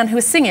are in town who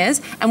are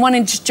singers, and one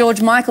is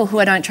George Michael, who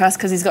I don't trust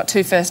because he's got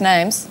two first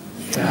names.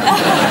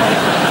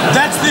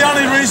 That's the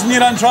only reason you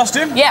don't trust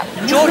him? Yeah.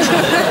 George...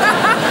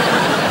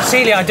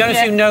 Celia, I don't know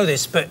if you know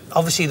this, but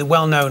obviously the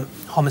well-known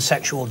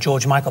homosexual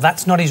George Michael,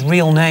 that's not his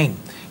real name.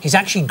 He's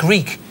actually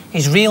Greek.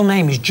 His real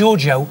name is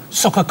Giorgio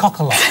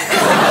Sukakokolo.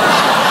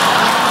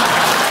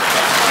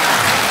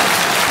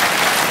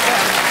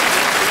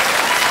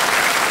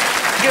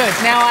 Good.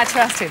 Now I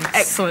trust him.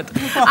 Excellent.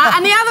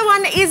 And the other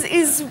one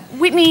is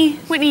Whitney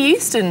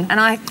Houston, and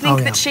I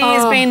think that she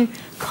has been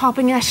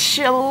copping a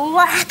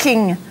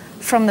shellacking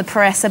from the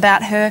press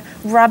about her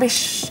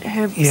rubbish,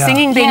 her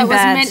singing being bad. Yeah, it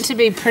was meant to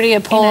be pretty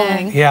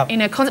appalling.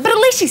 In a concert. But at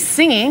least she's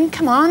singing.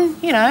 Come on,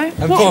 you know.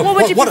 What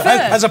would you prefer?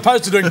 As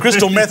opposed to doing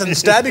crystal meth and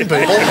stabbing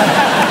people.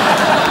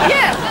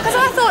 Yeah, because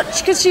I thought,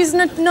 because she's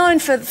known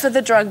for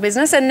the drug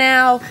business and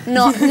now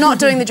not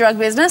doing the drug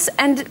business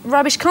and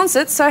rubbish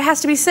concerts, so it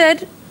has to be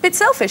said, bit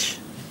selfish.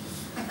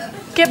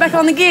 Get back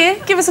on the gear,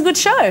 give us a good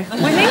show.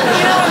 Whitney, you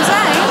know what I'm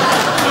saying?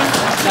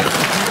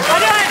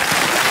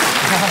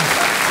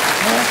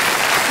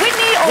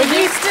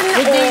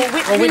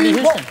 Whitney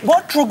Houston.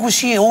 What drug was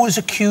she always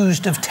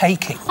accused of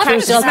taking?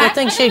 I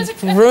think she's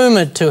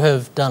rumoured to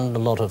have done a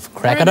lot of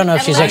crack. I don't know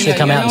if she's actually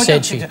come out and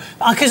said she...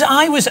 Because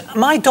I went to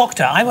my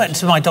doctor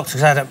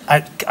because I had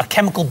a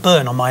chemical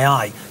burn on my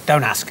eye.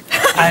 Don't ask.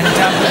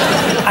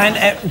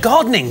 And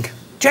gardening,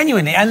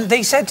 genuinely. And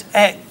they said,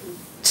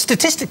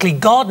 statistically,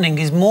 gardening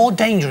is more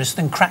dangerous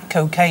than crack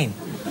cocaine.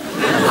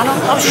 And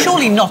I was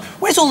surely not.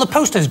 Where's all the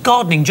posters?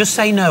 Gardening, just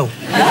say no.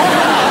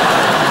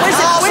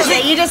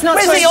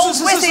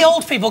 Where's the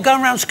old people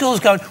going around schools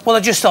going, well, I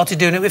just started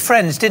doing it with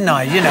friends, didn't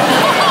I? You know.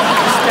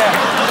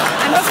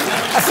 Just,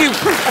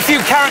 a few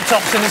carrot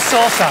tops in a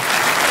saucer.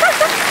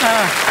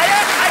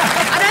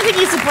 don't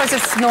think you're supposed to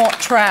snort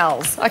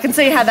trowels. I can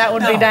see how that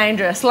would be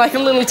dangerous. Like a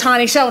little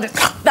tiny shoulder,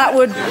 that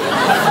would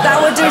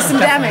do some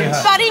damage.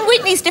 But in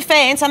Whitney's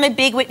defence, I'm a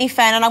big Whitney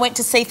fan, and I went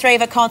to see 3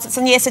 of her concerts,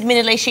 and yes,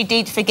 admittedly, she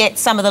did forget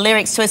some of the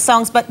lyrics to her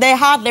songs, but they're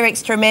hard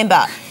lyrics to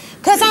remember.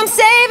 'Cause I'm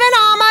saving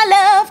all my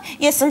love,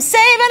 yes, I'm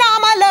saving all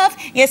my love,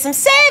 yes, I'm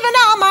saving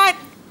all my...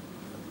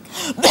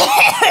 It's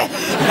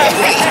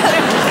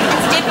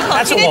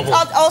difficult. She did,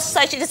 also,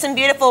 she did some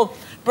beautiful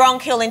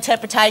bronchial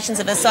interpretations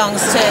of her songs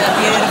too.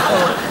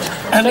 Beautiful.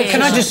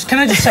 Can I just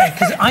say,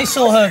 because I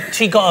saw her,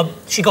 she got a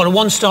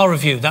 1-star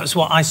review. That's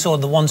what I saw,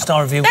 the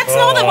 1-star review. That's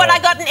more than what I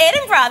got in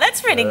Edinburgh.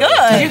 That's pretty good.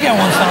 Did you get a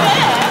 1-star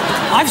review?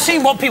 Yeah. I've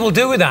seen what people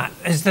do with that.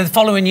 Is the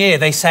following year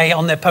they say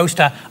on their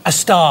poster, "A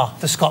star,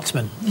 the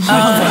Scotsman."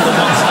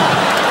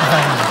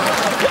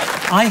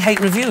 I hate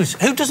reviews.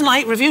 Who doesn't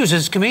hate reviews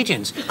as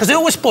comedians? Because they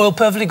always spoil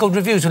perfectly good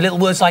reviews with little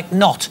words like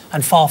 "not"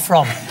 and "far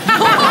from."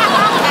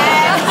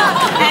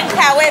 And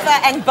however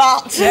and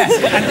but. Yes,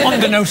 and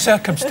under no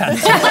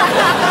circumstance.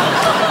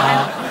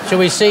 Shall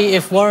we see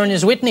if Warren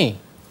is Whitney?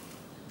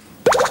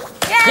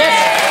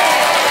 Yes!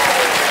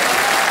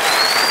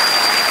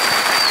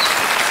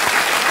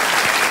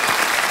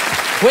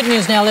 Whitney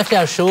has now left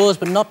our shores,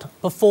 but not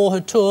before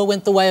her tour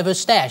went the way of her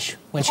stash,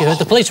 when she heard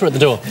the police were at the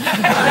door.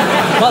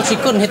 While she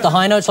couldn't hit the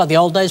high notes like the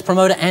old days,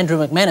 promoter Andrew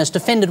McManus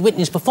defended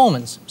Whitney's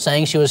performance,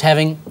 saying she was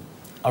having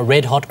a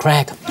red-hot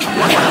crack.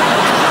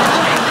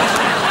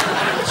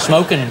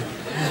 Smoking.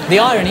 The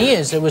irony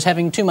is it was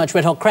having too much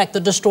red-hot crack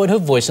that destroyed her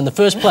voice in the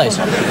first place.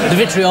 The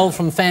vitriol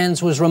from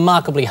fans was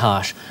remarkably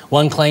harsh.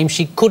 One claimed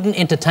she couldn't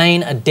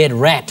entertain a dead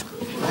rat.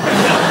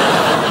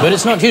 But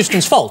it's not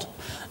Houston's fault.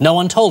 No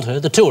one told her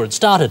the tour had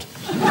started.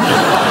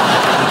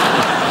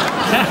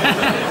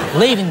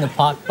 Leaving the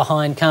park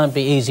behind can't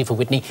be easy for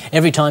Whitney.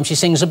 Every time she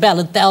sings a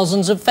ballad,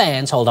 thousands of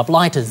fans hold up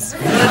lighters.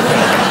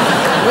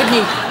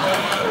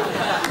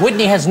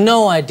 Whitney has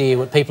no idea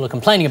what people are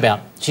complaining about.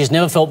 She's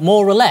never felt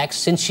more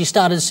relaxed since she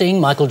started seeing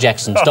Michael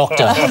Jackson's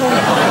Doctor.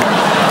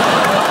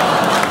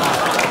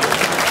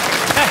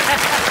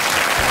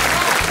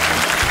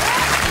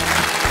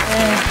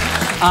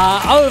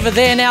 Over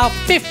there now,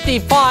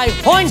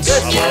 55 points.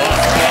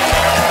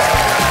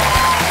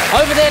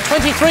 Over there,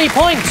 23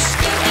 points.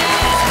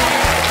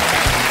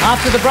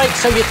 After the break,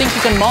 so you think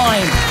you can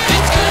mime.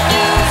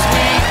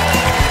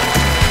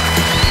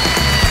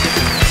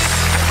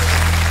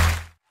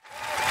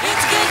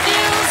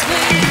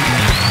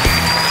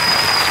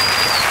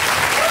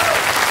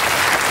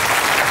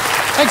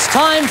 It's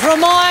time for a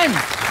mime.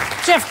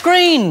 Jeff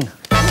Green.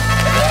 Come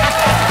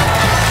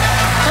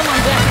on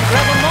down and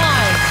grab a mime.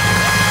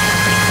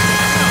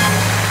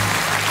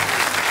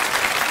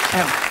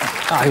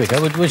 Oh, here we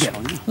go. We'd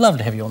love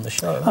to have you on the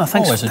show. Oh,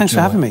 thanks for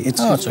having me.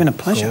 It's been a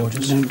pleasure.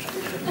 Gorgeous.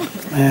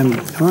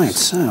 Right,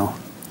 so...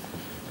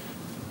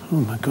 Oh,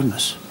 my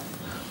goodness.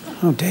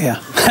 Oh, dear.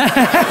 Oh,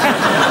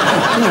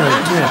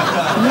 dear.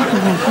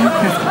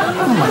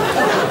 Oh,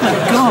 my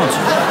God.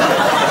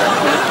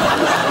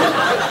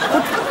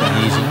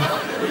 Easy.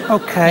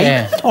 OK.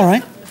 Yeah. All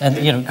right. And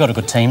you've got a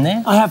good team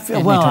there. I have. You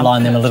need to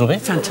line them a little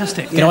bit.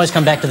 Fantastic. You can always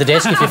come back to the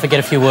desk if you forget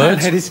a few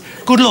words. Ladies,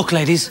 good luck,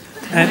 ladies.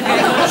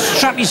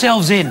 Strap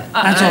yourselves in.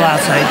 That's all I'll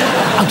say.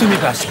 I'll do my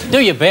best. Do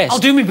your best. I'll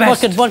do my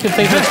best. What could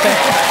people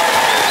expect?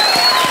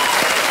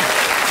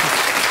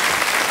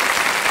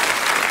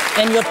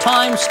 And your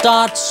time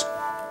starts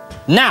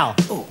now.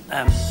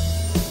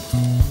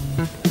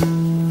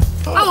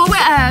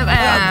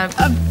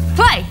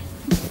 Play.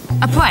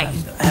 A play.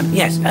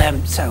 Yes,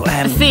 so...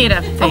 A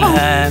theatre thing.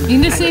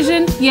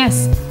 Indecision?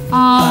 Yes. I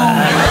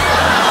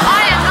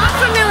am not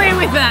familiar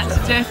with that,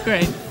 Jeff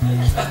Green.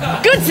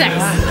 Good sex.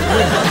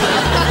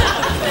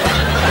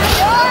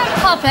 Or a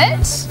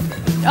puppet.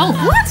 Oh,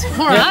 what?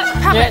 All right.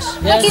 Puppet. Yes,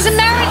 yes. Like he's a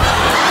marionette.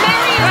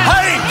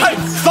 Hey,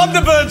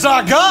 Thunderbirds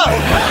are go!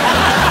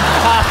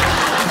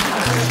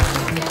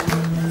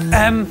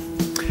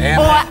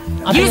 Or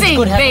I think it's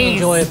good having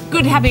enjoyed.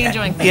 Good having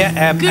enjoying things.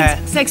 Yeah,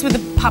 good sex with a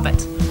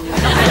puppet.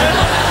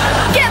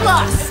 Get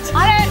lost.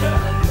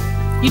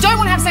 You don't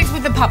want to have sex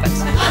with the puppet. I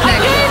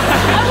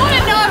want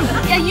to know,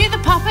 are you the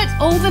puppet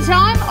all the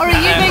time, or are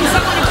you being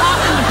someone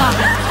apart from the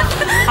puppet?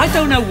 I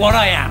don't know what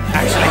I am,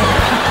 actually.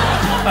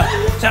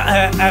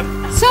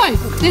 So,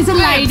 there's a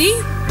lady.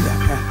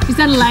 Is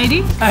that a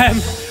lady?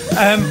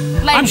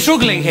 I'm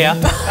struggling here.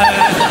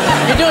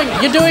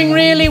 You're doing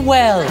really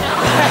well.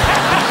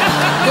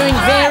 Doing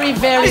very,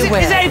 very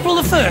well. Is it April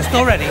the 1st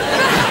already?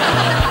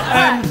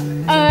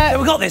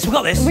 We got this. We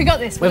got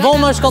this. We've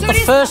almost got the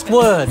first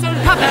word.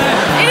 Puppet.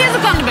 It is a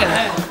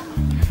Thunderbird.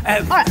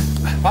 All right.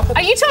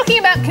 Are you talking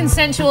about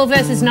consensual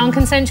versus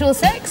non-consensual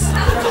sex? No. No.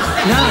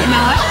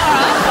 All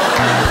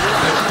right.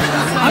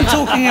 I'm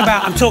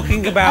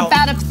talking about...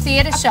 About a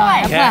theatre show,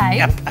 a play.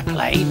 A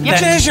play.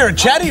 Cheers, you're a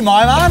chatty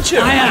mime, aren't you?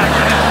 I am.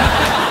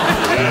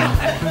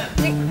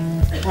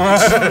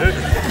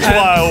 That's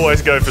why I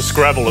always go for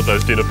Scrabble at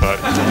those dinner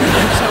parties. It's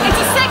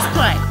a sex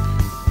play.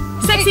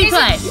 Sexy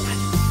play.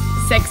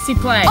 Sexy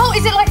play. Oh,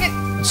 is it like a...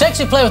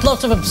 Sexy play with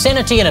lots of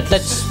obscenity in it.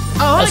 Let's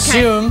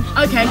assume.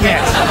 Okay, good.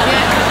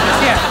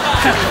 Yeah.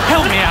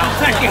 Help me out,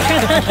 thank you.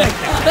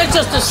 Let's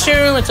just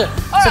assume it's a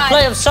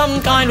play of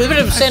some kind with a bit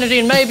of obscenity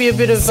and maybe a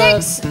bit of...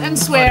 Sex and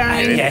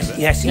swearing.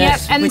 Yes. Yep,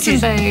 and Which some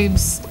is,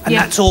 boobs. and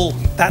that's all.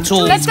 That's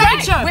great. We're Porn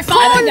fine with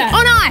on that.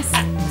 ice.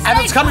 And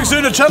it's coming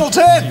soon to Channel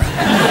 10.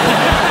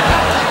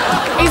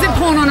 Is it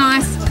porn on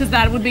ice? Because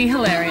that would be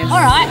hilarious.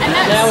 All right, and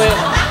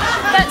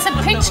that's a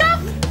picture?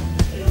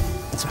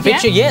 It's a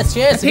picture, yes,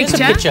 it is a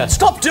picture.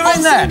 Stop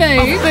doing that.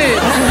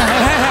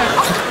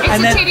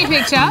 It's a titty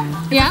picture.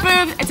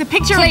 Yeah. It's a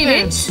picture of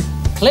cleavage.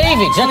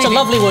 Cleavage, that's a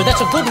lovely word.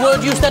 That's a good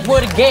word. Use that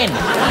word again.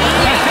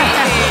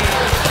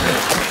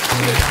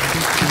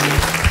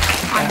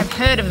 I have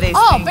heard of this.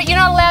 Oh, but you're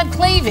not allowed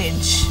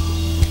cleavage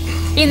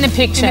in the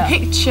picture. In the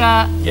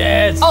picture.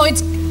 Yes. Oh,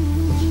 it's...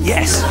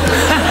 Yes.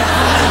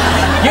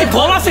 Yeah,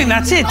 Paul, I think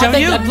that's it, don't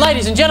you?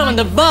 Ladies and gentlemen,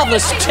 the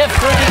marvellous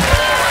Steph Reedy.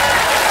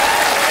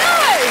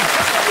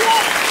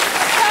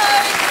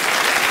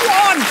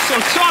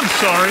 I'm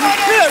sorry.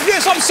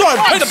 Yes, I'm sorry.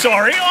 I'm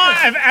sorry. I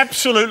have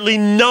absolutely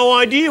no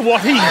idea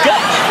what he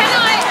got.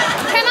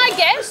 Can I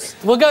guess?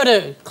 We'll go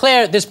to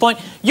Claire at this point.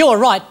 You're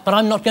right, but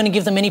I'm not going to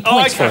give them any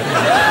points for it.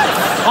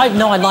 I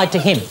lied to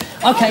him.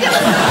 Okay.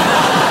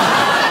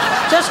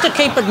 Just to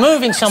keep it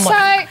moving somewhat.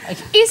 So,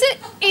 is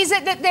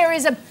it that there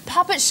is a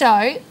puppet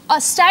show, a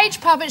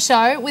stage puppet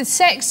show with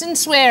sex and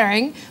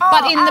swearing,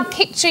 but in the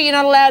picture you're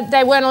not allowed?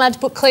 They weren't allowed to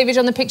put cleavage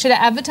on the picture to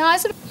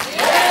advertise it.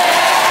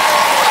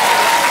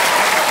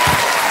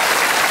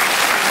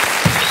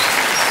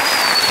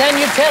 Can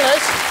you tell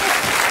us?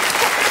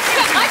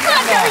 I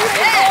can't tell you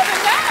any more than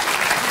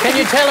that. Can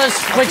you tell us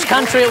which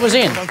country it was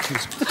in?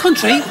 The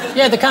country?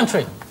 Yeah, the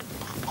country.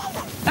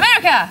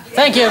 America.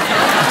 Thank you.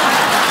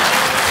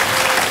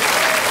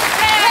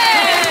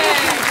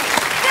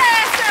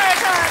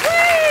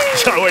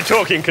 So we're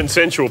talking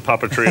consensual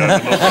puppetry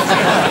over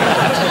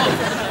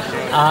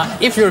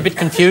If you're a bit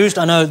confused,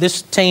 I know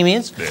this team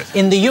is. Yes.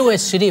 In the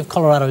US city of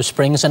Colorado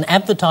Springs, an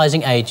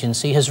advertising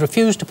agency has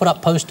refused to put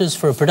up posters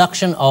for a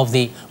production of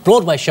the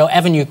Broadway show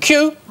Avenue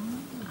Q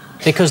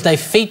because they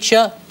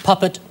feature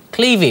puppet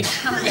cleavage.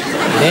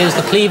 There's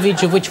the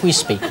cleavage of which we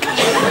speak.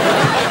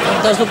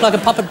 It does look like a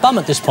puppet bum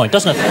at this point,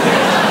 doesn't it?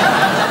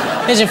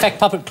 There's in fact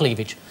puppet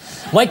cleavage.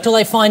 Wait till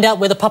they find out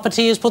where the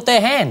puppeteers put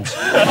their hands.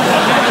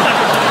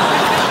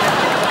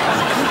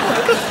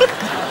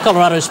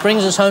 Colorado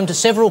Springs is home to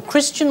several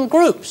Christian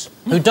groups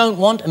who don't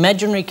want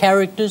imaginary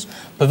characters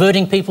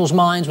perverting people's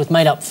minds with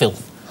made-up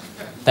filth.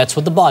 That's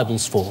what the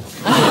Bible's for.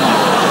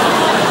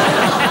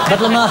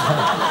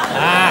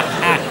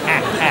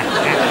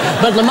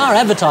 But Lamar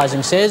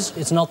Advertising says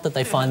it's not that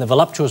they find the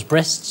voluptuous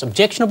breasts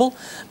objectionable,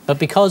 but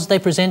because they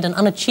present an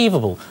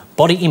unachievable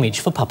body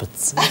image for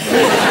puppets.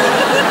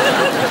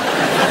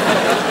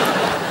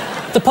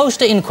 The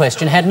poster in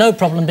question had no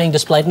problem being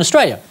displayed in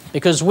Australia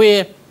because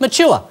we're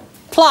mature.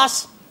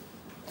 Plus,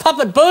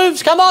 puppet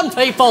boobs, come on,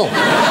 people.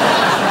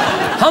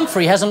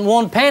 Humphrey hasn't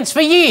worn pants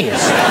for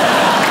years.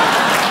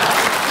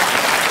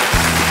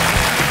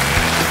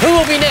 Who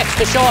will be next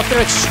to show off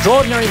their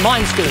extraordinary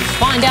mime skills?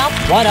 Find out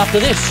right after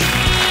this.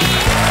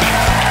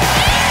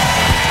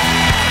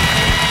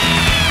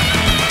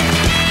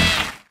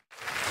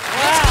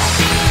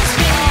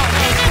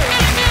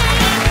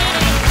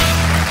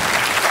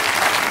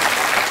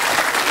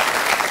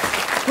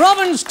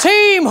 Robin's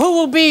team, who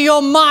will be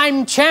your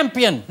mime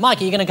champion?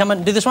 Mikey, you going to come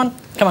and do this one?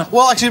 Come on.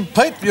 Well, actually,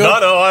 Pete, you're...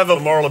 No, I have a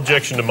moral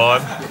objection to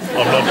mime.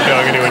 I'm not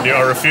going anywhere near.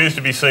 I refuse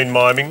to be seen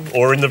miming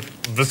or in the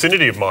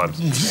vicinity of mimes.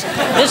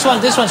 This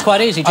one's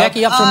quite easy.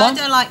 Jackie, up for a mime? I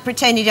don't like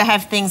pretending to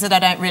have things that I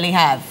don't really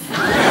have.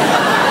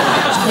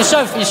 You're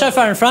so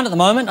far in front at the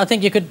moment, I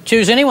think you could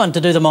choose anyone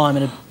to do the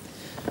mime.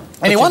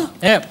 Anyone?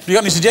 Yeah. You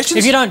got any suggestions?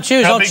 If you don't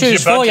choose, I'll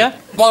choose for you.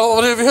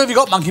 Well, who have you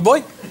got, Monkey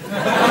Boy?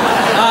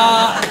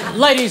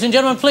 Ladies and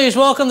gentlemen, please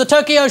welcome the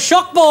Tokyo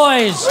Shock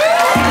Boys. Special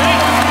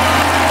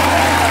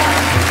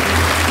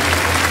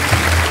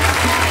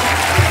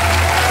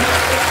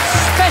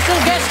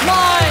guest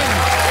mime.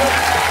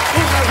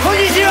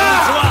 Konnichiwa.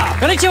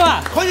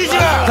 Konnichiwa.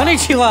 Konnichiwa.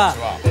 Konnichiwa.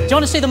 Do you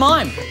want to see the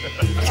mime?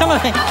 Come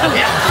on.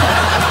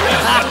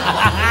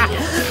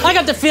 I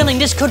got the feeling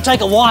this could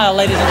take a while,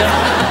 ladies and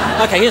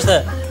gentlemen. Okay, here's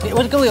the...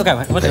 What do you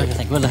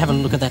think? We'll have a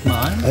look at that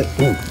mime.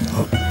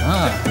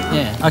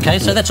 Yeah. Okay,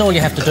 so that's all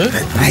you have to do.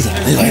 Hey,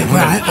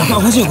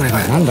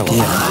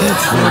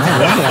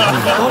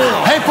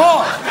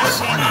 Paul!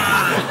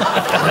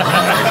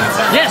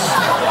 Yes.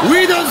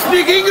 We don't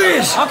speak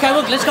English. Okay,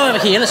 look, let's go over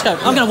here. Let's go.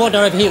 I'm going to wander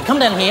over here. Come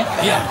down here.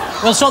 Yeah.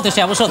 We'll sort this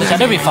out.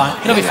 It'll be fine.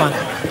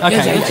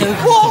 Okay.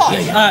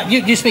 What?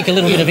 You speak a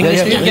little bit of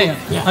English, do you?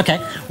 Yeah. Okay.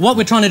 What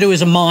we're trying to do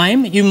is a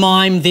mime. You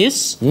mime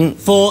this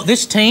for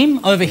this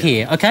team over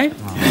here, okay?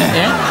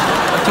 Yeah.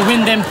 To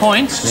win them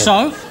points.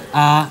 So,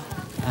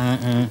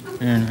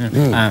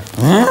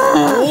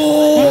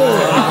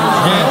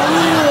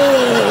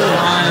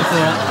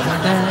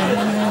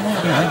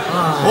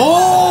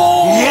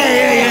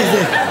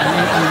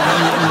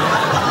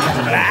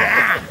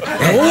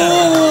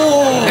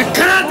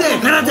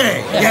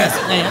 Karate. Yes.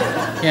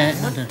 Yeah.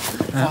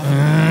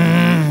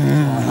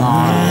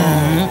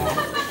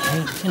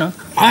 you know.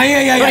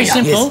 Yeah. Very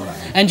simple.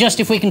 Yes. And just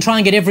if we can try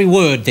and get every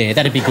word there,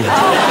 that'd be good.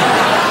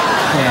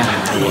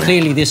 Yeah.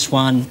 Clearly this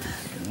one...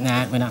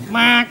 Nah, we're not...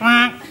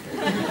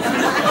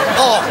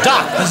 Oh,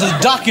 duck. There's a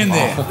duck in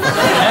there.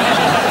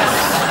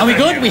 Are we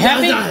good? We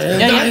happy?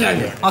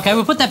 Yeah. OK,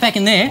 we'll put that back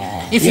in there.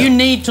 If you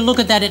need to look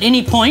at that at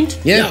any point,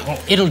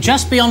 it'll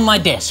just be on my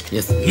desk.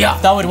 Yes. Yeah.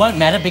 Though it won't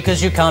matter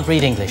because you can't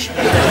read English.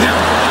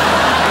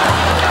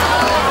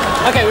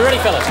 OK, we're ready,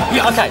 fellas?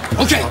 Yeah. OK.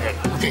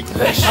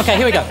 OK,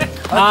 here we go.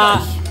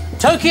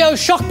 Tokyo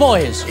Shock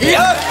Boys.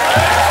 Yeah.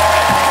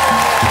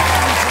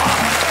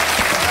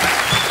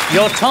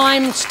 Your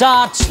time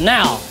starts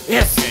now.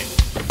 Yes.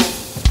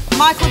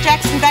 Michael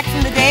Jackson back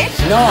from the dead.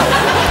 No.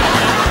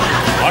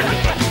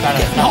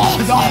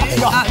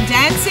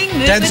 Dancing,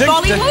 movement,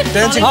 Bollywood.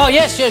 Dancing. Oh,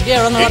 yes,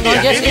 yeah, on the right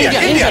line. Yes, India.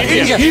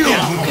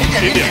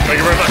 Thank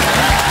you very much.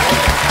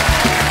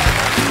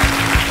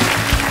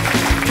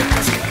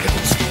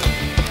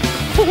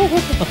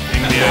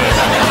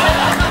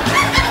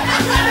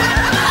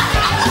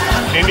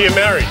 India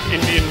married.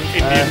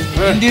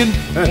 Indian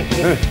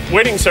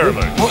wedding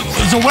ceremony.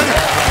 It's a wedding.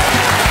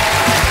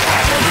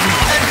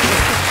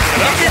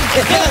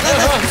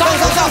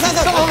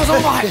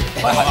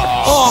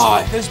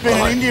 Oh, there's been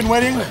an Indian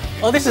wedding.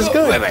 Oh, this is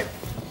good. Wait.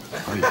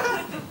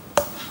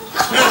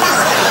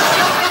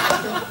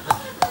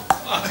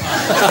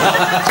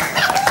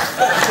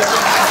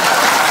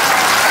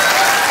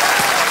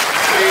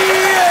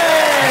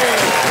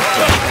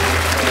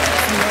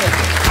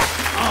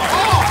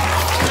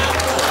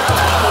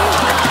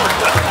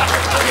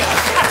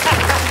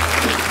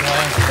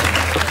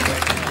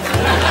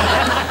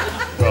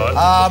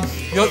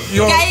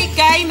 You're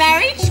Gay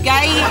marriage?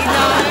 Gay,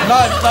 no.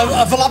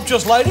 No, a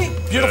voluptuous lady.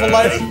 Beautiful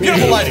lady.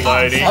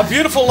 A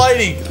beautiful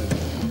lady.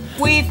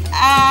 With,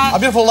 A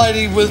beautiful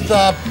lady with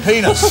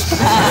penis.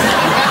 All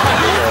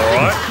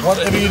right.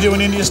 Whatever you do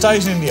in India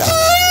stays in India.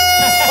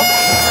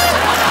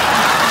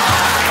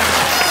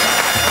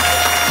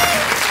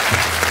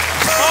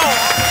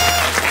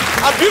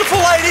 A beautiful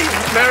lady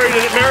Married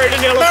an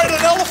elephant. married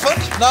an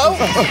elephant. No.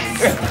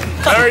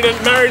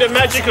 Married a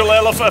magical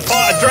elephant,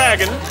 a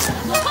dragon.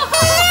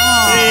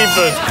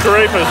 Jeepers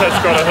creepers, that's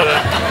got to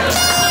hurt.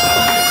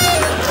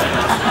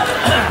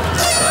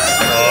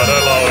 Oh, I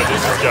don't know where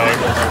this is going.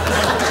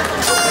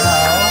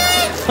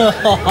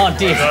 Oh,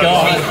 dear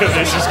God.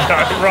 This is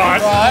going.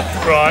 Right.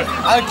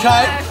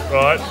 Okay.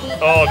 Right.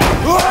 Oh,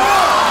 no.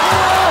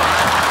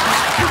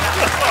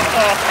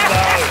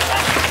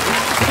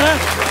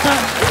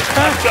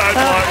 I don't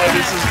like where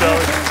this is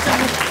going.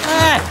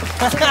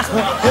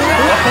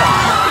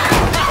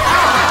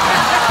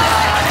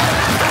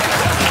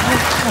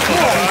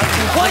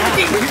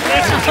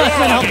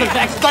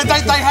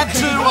 They had to.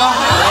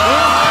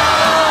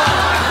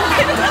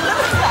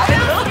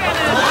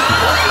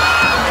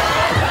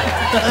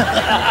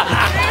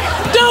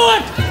 Do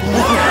it!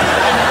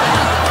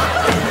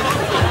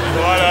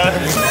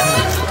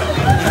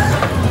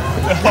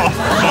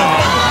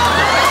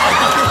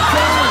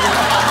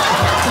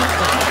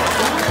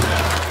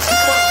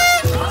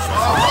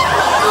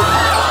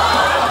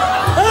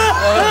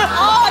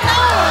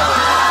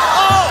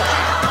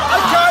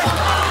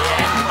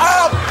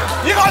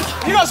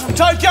 You guys from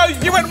Tokyo,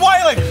 you went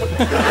whaling.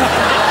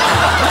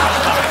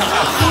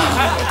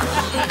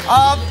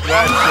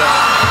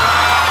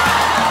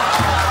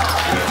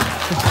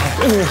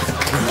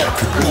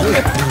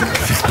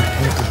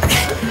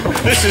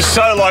 This is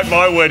so like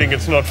my wedding,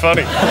 it's not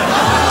funny.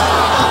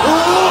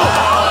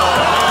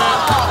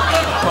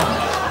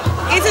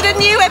 Is it a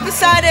new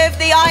episode of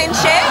The Iron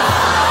Chef?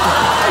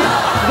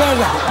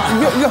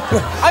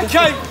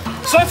 Okay,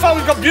 so far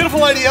we've got beautiful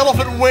lady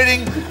elephant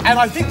wedding, and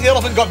I think the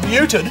elephant got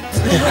muted.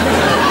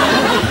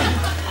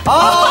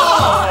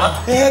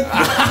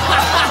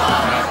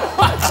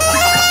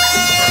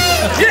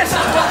 Yes,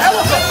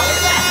 elephant.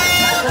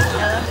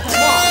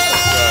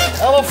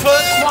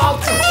 Elephant.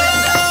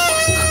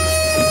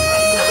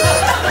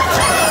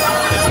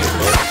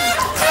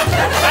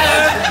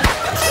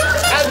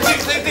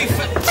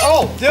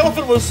 The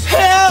elephant was...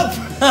 Help!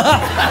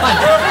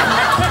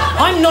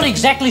 I'm not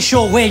exactly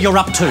sure where you're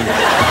up to.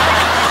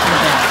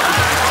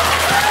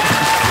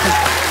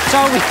 So,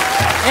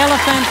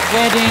 elephant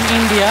wedding,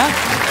 India.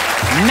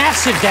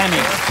 Massive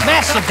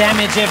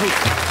damage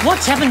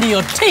What's happened to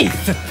your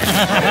teeth?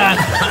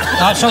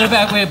 So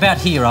we're about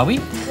here, are we?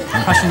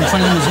 Crushing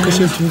 20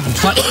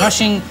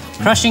 limousines.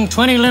 Crushing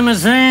 20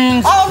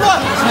 limousines. Oh,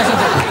 right!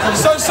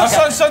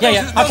 So...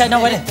 Yeah. Okay, no,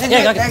 wait.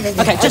 Yeah,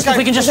 okay. Just if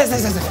we can just... Oh,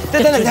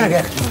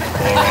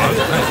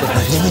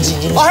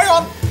 hang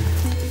on.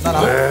 No.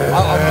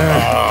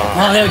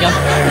 Oh, there we go.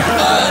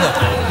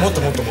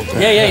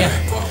 Yeah.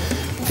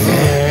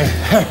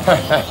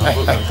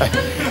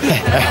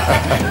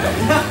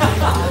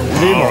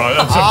 All right,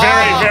 that's a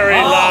very, very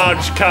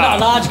large car. Not a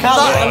large car,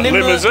 a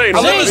limousine. A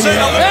limousine.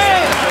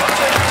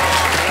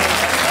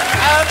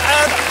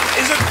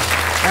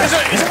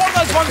 Is it one of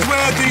those ones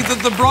where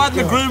the bride and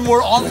the groom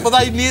were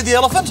they near the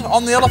elephant?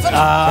 On the elephant?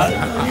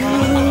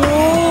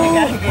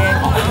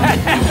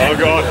 Oh,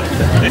 God.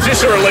 Is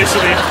this a release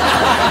of the...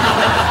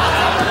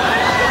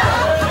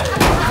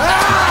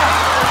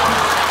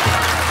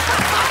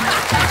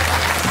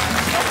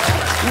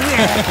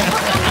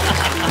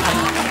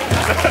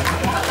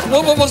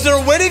 Was there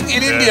a wedding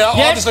in India,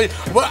 obviously,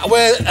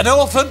 where an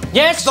elephant...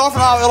 Yes. So often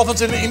have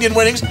elephants in Indian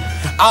weddings.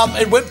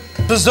 It went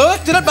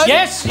berserk, did it, maybe?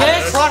 Yes,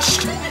 yes. And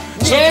crushed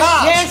Yes,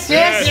 cars. yes,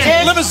 yes,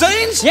 yes.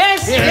 Limousines?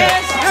 Yes,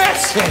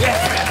 yes, yes.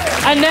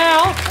 And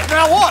now...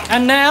 Now what?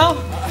 And now...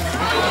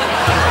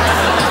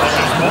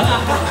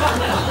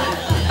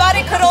 But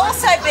it could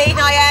also be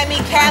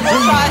Naomi Campbell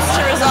tries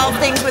to resolve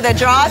things with her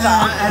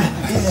driver.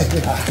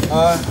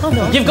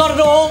 You've got it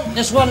all.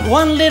 Just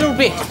one little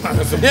bit.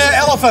 Yeah,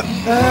 elephant.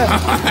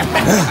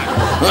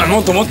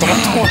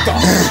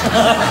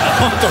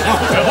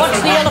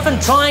 What's the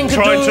elephant trying to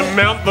do? Trying to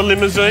mount the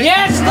limousine?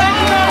 Yes, thank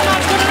you very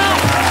much. Good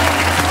enough.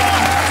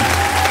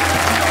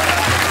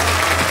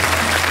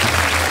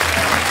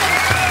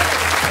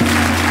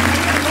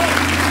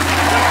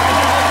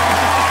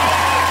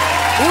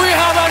 We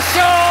have a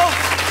show,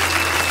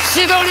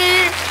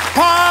 Sydney,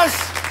 Perth,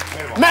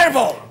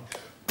 Melbourne.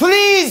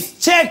 Please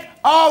check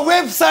our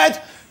website,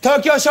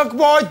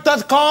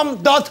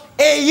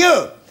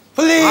 tokyoshockboy.com.au.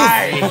 Please.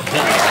 Tokyo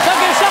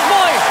Shock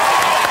Boys.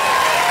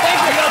 Thank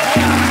you.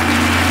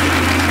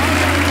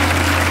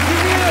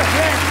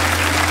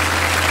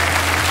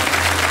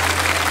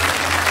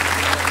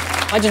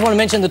 I just want to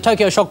mention the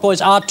Tokyo Shock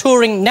Boys are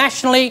touring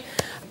nationally,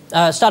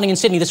 starting in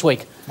Sydney this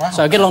week. Wow.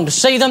 So get along to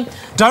see them.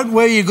 Don't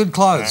wear your good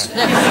clothes.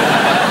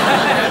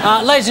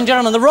 Ladies and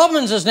gentlemen, the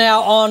Robins is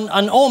now on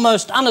an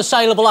almost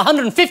unassailable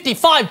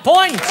 155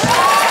 points.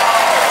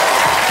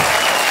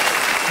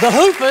 The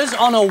Hoopers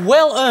on a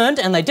well-earned,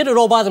 and they did it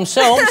all by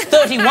themselves,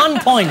 31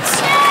 points.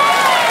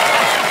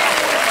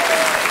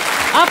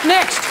 Up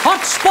next,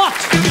 Hot Spot.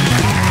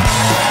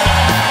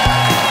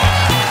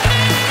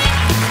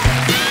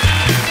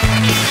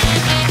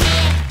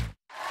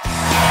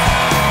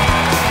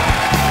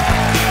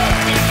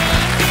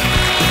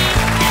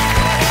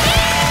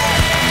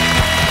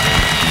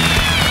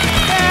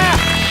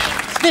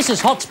 This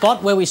is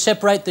Hotspot, where we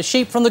separate the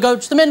sheep from the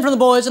goats, the men from the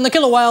boys, and the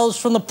killer whales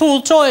from the pool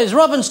toys.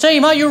 Robin's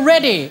team, are you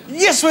ready?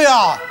 Yes, we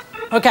are.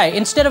 OK,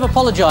 instead of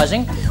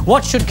apologising,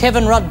 what should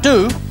Kevin Rudd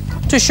do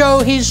to show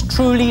he's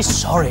truly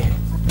sorry?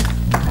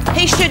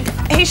 He should,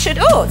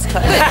 oh, it's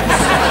close.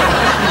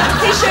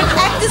 He should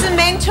act as a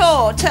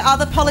mentor to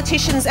other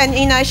politicians and,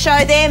 you know,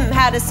 show them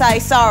how to say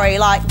sorry,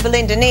 like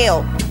Belinda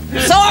Neal.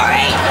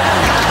 Sorry!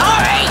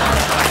 Sorry!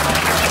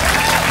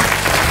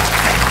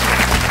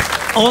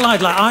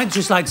 I'd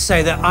just like to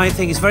say that I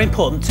think it's very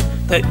important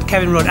that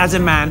Kevin Rudd, as a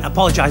man,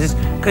 apologises,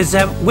 because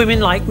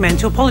women like men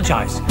to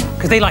apologise,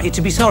 because they like you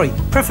to be sorry,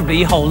 preferably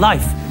your whole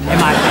life, in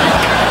my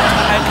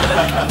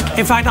opinion.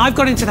 In fact, I've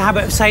got into the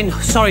habit of saying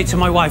sorry to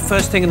my wife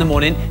first thing in the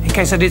morning in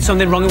case I did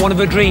something wrong in one of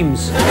her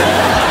dreams.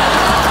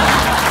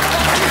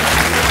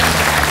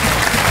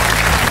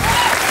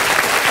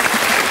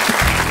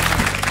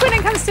 When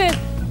it comes to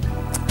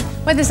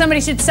whether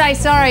somebody should say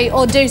sorry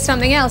or do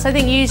something else, I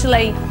think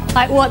usually,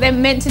 like, what they're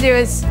meant to do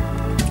is,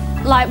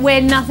 like,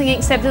 wear nothing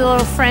except a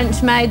little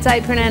French maid's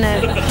apron and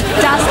a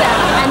duster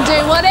and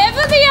do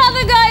whatever the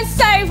other guys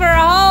say for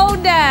a whole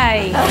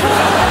day.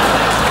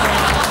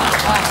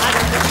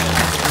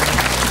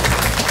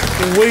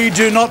 We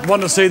do not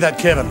want to see that,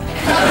 Kevin.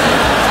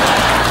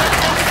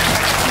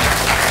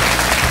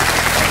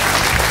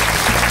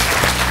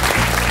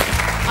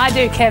 I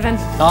do, Kevin.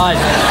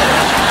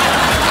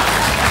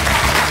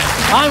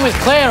 I'm with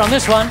Claire on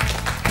this one.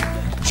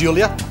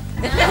 Julia?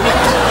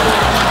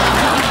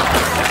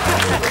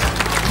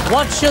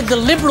 What should the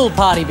Liberal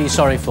Party be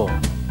sorry for?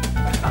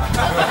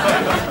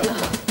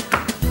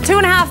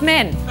 2.5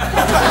 men.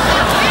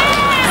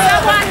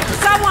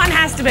 Someone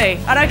has to be.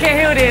 I don't care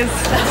who it is.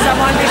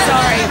 Someone be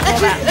sorry for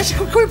that.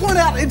 Actually, can we point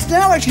out, it's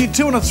now actually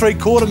 2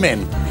 3/4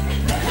 men.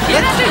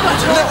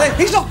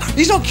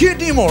 He's not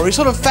cute anymore. He's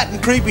sort of fat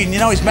and creepy and, you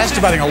know, he's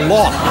masturbating a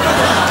lot.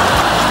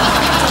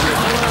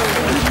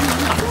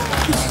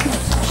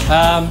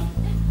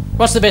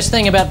 What's the best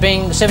thing about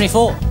being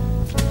 74?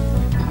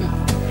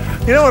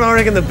 You know what I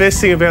reckon the best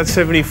thing about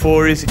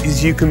 74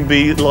 is you can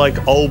be,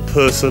 like, old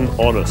person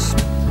honest.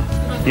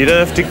 You don't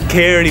have to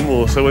care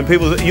anymore. So when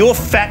people say, you're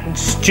fat and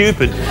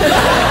stupid,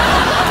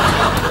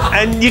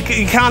 and you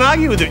can't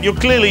argue with it.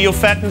 You're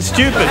fat and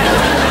stupid.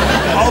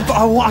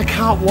 I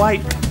can't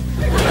wait.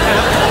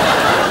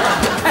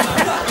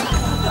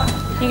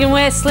 You can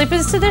wear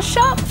slippers to the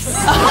shops.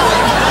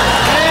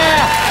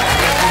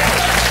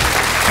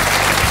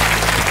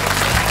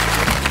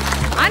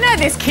 I know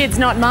this kid's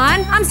not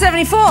mine. I'm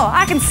 74.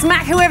 I can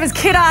smack whoever's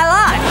kid I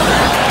like.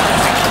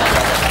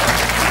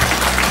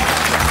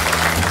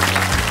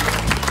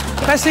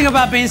 The best thing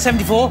about being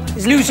 74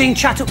 is losing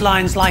chat-up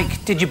lines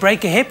like, did you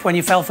break a hip when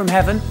you fell from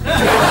heaven?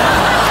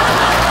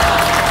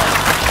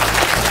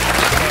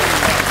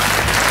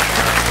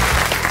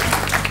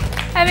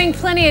 Having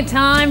plenty of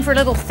time for a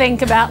little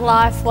think about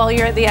life while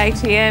you're at the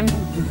ATM.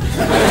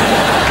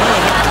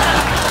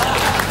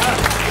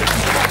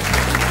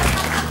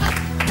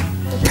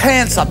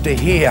 Pants up to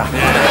here. I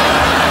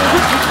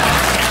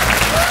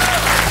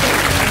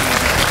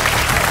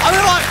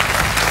mean, like,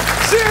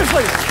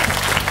 seriously,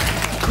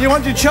 you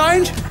want your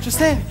change? Just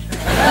there.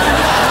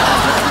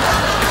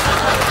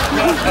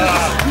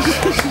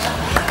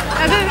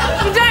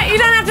 You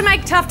don't have to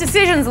make tough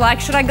decisions like,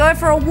 should I go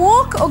for a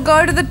walk or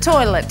go to the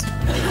toilet?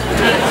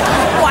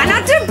 Why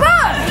not do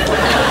both?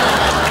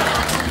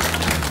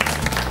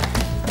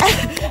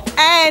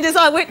 And as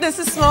I witnessed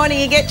this morning,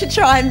 you get to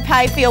try and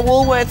pay for your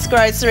Woolworths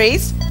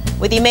groceries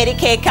with your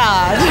Medicare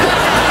card.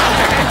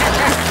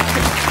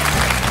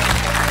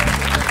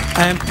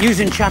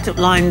 Using chat-up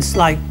lines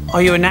like,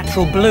 are you a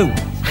natural blue?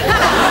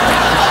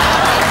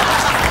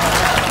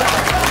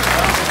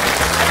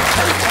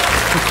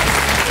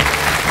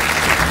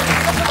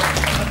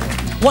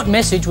 What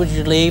message would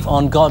you leave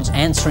on God's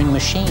answering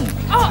machine?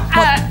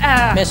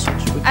 What message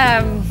would you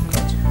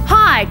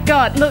Hi,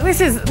 God. Look,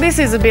 this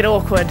is a bit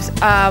awkward.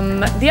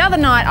 The other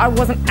night I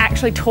wasn't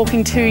actually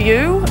talking to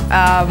you.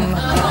 I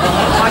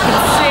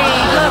can see.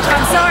 Look,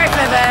 I'm sorry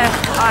for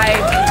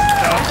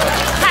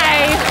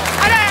Hey,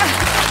 I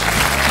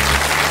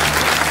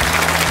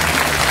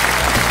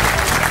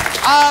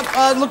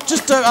don't. Look,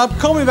 just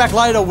call me back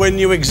later when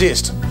you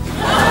exist.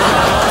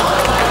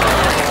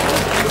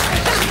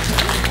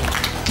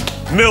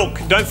 Milk.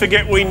 Don't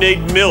forget we need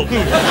milk.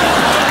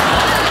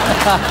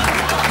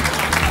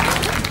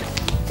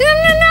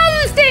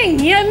 Another thing,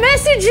 your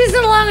message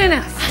isn't long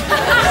enough.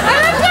 And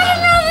I've got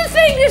another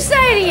thing to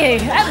say to you.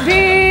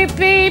 Beep,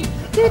 beep,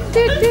 doot,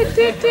 doot, doot,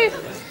 doot, doot.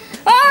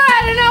 All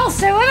right, and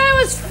also, when I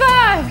was 5,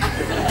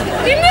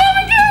 you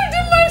never came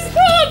to my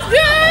sports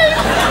game.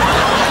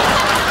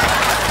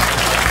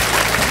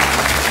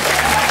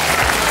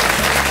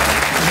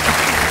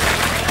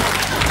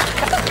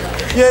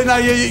 Yeah, no,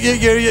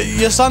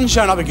 your son's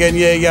shown up again,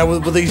 yeah,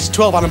 with these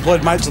 12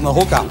 unemployed mates on the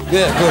hookup.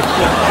 Yeah, good.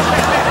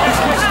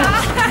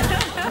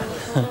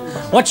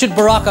 What should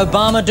Barack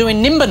Obama do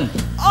in Nimbin?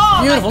 Oh,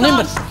 beautiful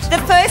Nimbin. The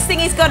first thing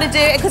he's got to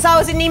do, because I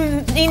was in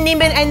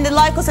Nimbin and the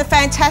locals are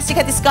fantastic.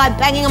 I had this guy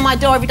banging on my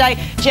door every day.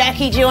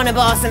 Jackie, do you want to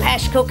buy some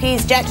hash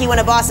cookies? Jackie, you want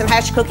to buy some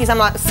hash cookies? I'm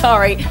like,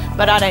 sorry,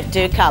 but I don't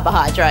do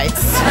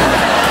carbohydrates.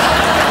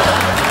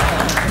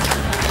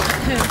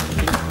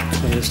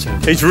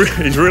 He's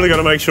really got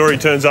to make sure he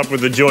turns up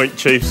with the Joint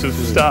Chiefs of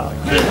Staff.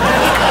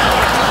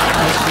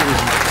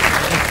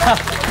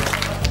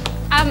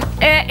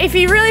 If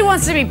he really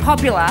wants to be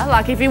popular,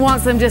 like if he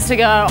wants them just to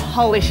go,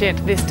 holy shit,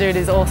 this dude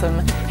is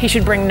awesome, he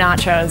should bring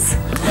nachos.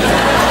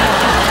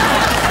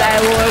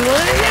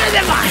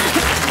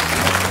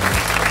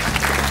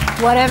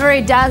 Whatever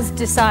he does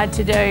decide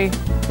to do,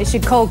 he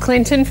should call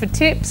Clinton for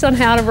tips on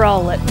how to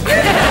roll it.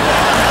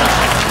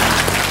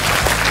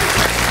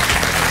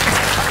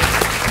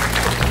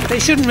 They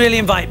shouldn't really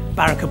invite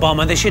Barack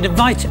Obama. They should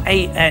invite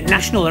a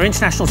national or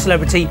international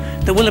celebrity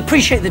that will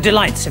appreciate the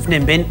delights of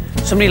Nimbin,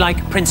 somebody like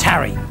Prince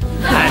Harry.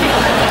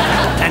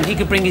 And he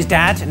could bring his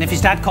dad, and if his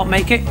dad can't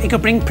make it, he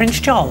could bring Prince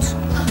Charles.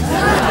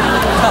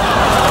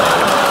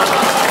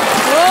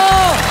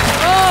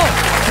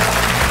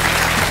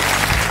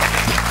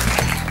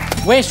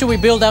 Where should we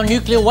build our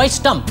nuclear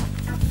waste dump?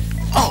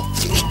 Oh,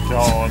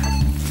 God.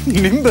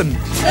 Nimbin.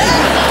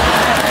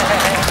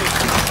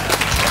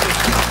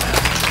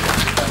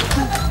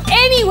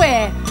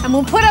 Anywhere, and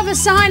we'll put up a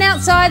sign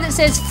outside that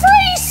says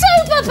 "Free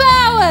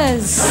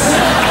Superpowers."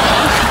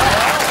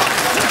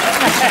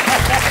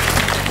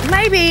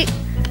 Maybe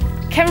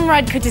Kevin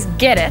Rudd could just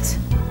get it,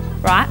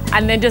 right,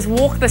 and then just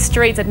walk the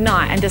streets at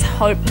night and just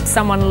hope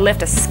someone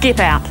left a skip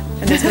out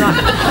and just be like,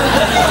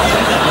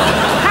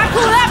 how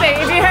cool would that be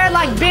if you heard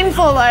like bin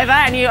fall over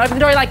and you open the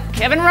door, you're like,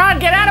 Kevin Rudd,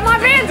 get out of my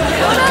bin!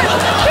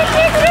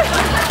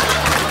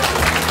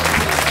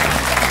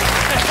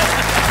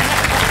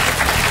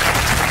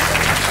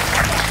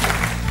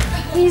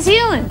 New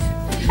Zealand.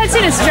 That's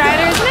in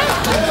Australia, isn't it?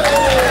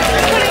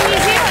 Put it in New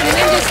Zealand and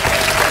then just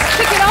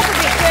pick it off a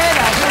bit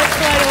further, let it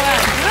float away.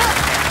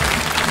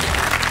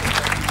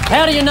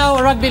 How do you know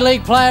a rugby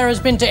league player has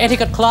been to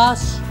etiquette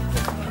class?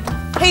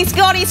 He's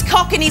got his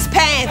cock in his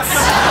pants.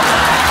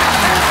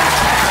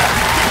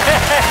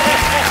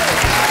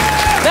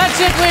 That's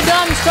it, we're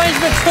done. Strange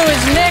but True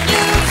is next.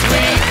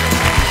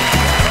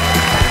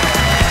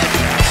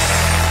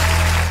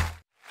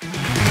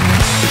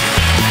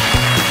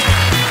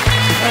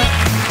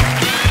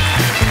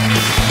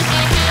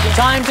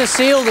 Time to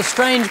seal the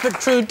strange but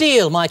true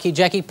deal, Mikey,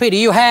 Jackie, Peter.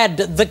 You had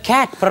the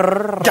cat.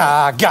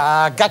 Ga,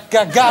 ga, ga,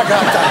 ga, ga,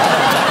 ga.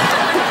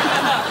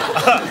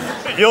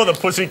 You're the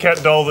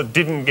pussycat doll that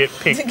didn't get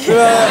picked.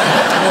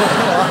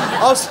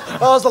 I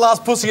was the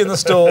last pussy in the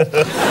store.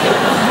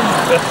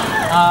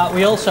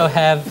 We also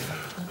have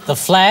the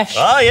Flash.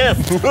 Ah, yeah.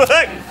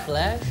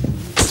 Flash.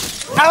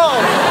 Oh!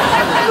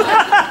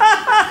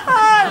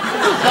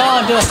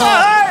 Oh, do it.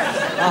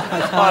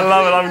 I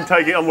love it.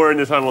 I'm wearing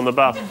this home on the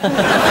bus.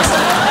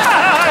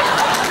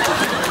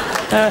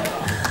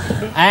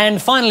 And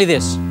finally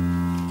this.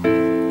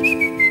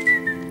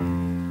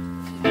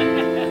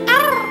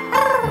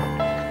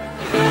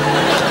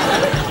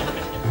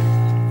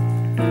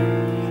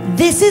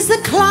 This is the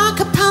clock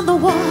upon the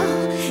wall.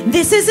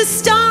 This is the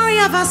story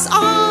of us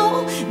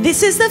all.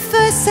 This is the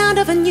first sound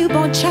of a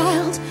newborn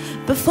child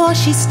before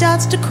she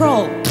starts to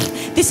crawl.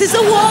 This is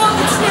a war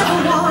that's never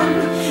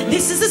won.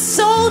 This is a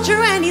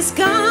soldier and his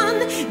gun.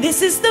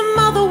 This is the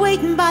mother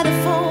waiting by the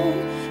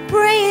phone,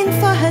 praying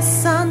for her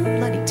son.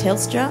 Bloody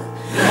Telstra.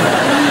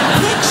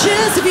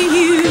 Pictures of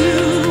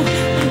you,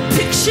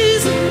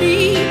 pictures of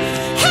me,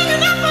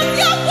 hanging up on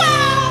your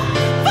wall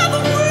for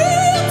the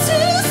world to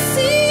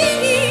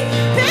see.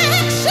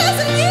 Pictures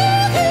of you,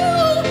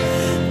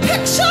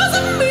 pictures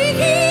of me,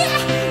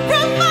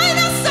 remind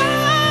us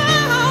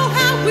all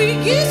how we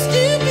used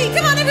to be.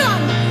 Come on,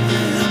 everyone.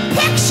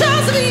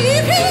 Pictures of you,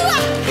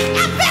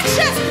 and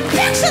pictures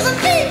of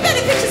me,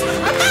 many pictures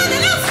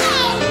reminding us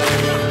all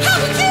how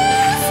we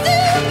used to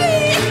be.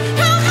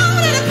 Come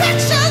on, and the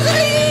pictures of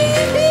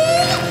you,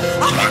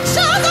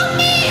 pictures of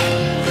me,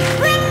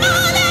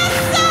 remind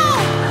us all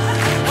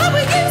how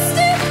we used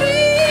to be.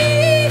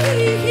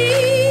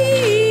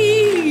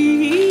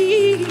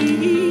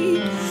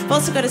 I've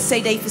also got a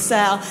CD for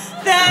sale.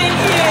 Thank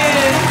you.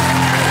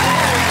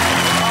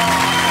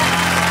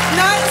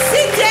 No,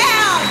 sit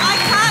down. I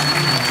can't.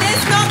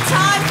 There's not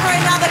time for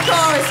another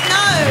chorus.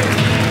 No.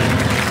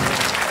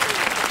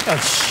 Oh,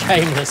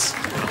 shameless.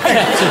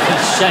 Absolutely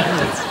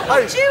shameless.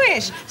 I'm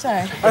Jewish.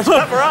 Sorry. That's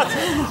not for us.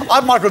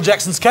 I'm Michael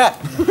Jackson's cat.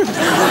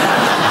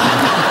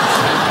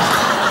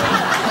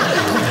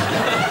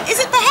 Is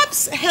it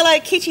perhaps Hello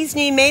Kitty's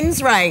new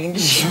men's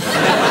range?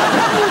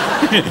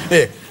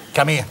 Here,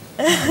 come here.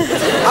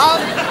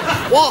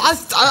 Well,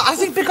 I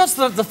think because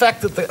the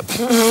fact that the...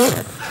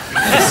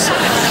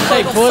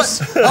 Hey,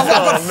 puss.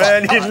 Oh,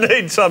 man, you'd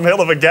need some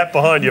hell of a gap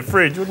behind your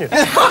fridge, wouldn't you?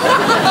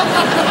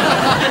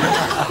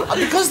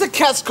 Because the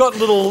cat's got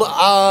little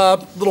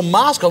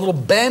mask, a little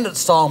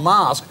bandit-style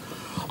mask,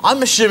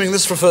 I'm assuming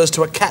this refers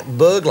to a cat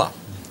burglar.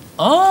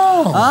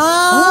 Oh.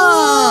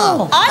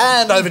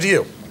 And over to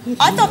you.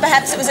 I thought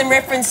perhaps it was in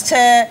reference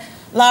to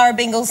Lara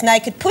Bingle's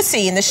naked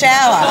pussy in the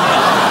shower.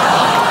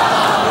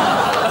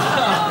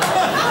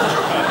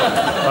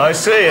 I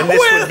see, and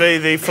this would be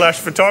the flash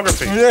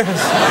photography. Yes.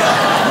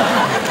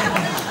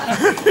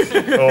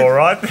 All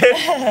right,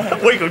 then.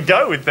 We could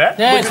go with that.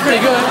 Yeah, it's pretty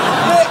good.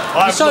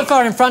 You're so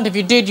far in front, if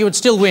you did, you would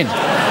still win.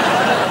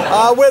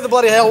 Where the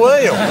bloody hell were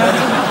you?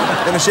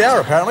 In the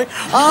shower, apparently.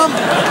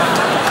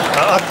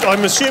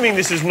 I'm assuming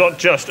this is not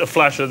just a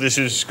flasher, this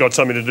has got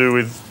something to do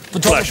with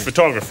flash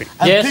photography.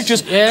 And yes,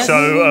 pictures. yes.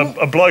 So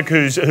a bloke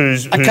who's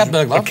a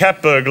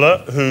cat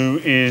burglar who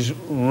is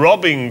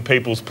robbing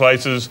people's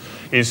places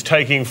is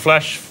taking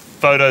flash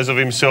photos of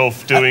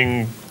himself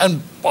doing...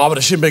 And I would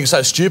assume being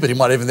so stupid, he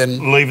might even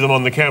then... leave them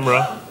on the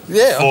camera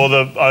for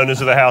the owners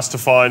of the house to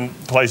find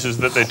places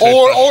that they're...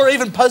 Or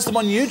even post them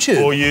on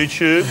YouTube. Or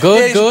YouTube.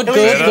 Good.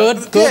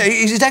 Yeah,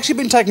 he's actually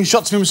been taking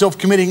shots of himself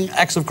committing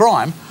acts of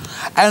crime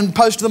and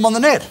posted them on the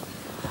net.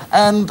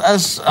 And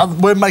as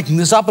we're making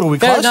this up, it'll be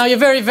close. No, you're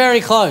very, very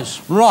close.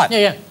 Right.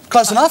 Yeah.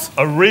 Close enough?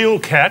 A real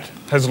cat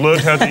has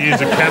learned how to use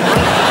a camera.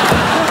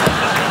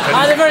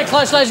 They're very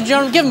close, ladies and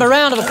gentlemen. Give them a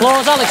round of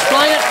applause. I'll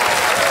explain it.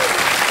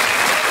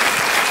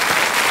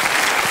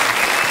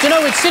 Do you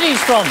know which city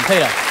he's from,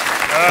 Peter?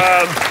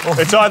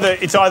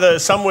 It's either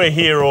somewhere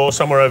here or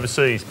somewhere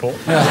overseas, Paul.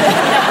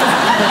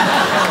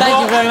 Thank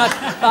you very much.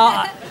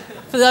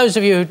 For those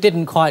of you who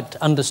didn't quite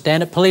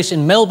understand it, police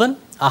in Melbourne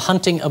are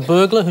hunting a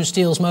burglar who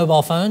steals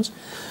mobile phones,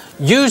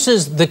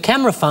 uses the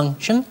camera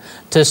function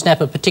to snap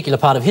a particular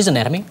part of his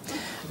anatomy,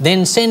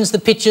 then sends the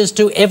pictures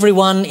to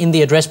everyone in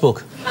the address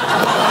book.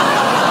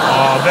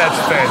 Oh, that's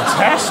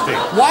fantastic.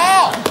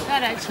 Wow.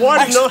 That's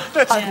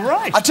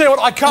great. I tell you what,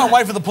 I can't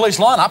wait for the police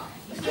lineup.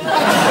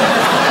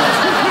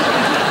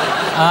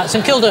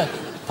 St Kilda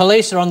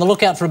police are on the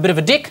lookout for a bit of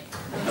a dick.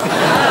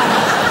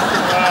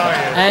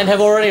 And have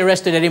already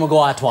arrested Eddie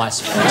Maguire twice.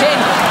 10.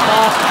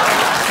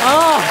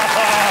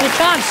 You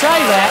can't say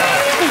that.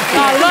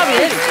 I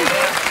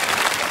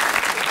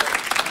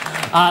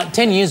love it.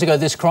 10 years ago,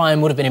 this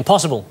crime would have been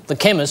impossible. The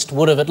chemist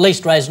would have at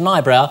least raised an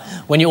eyebrow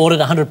when you ordered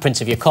 100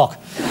 prints of your cock.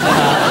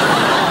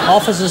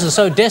 Officers are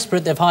so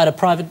desperate, they've hired a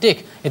private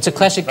dick. It's a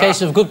classic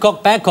case of good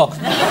cock, bad cock.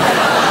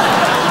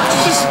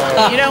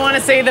 You don't want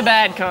to see the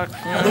bad cock.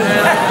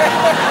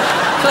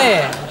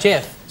 Claire,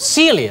 Jeff,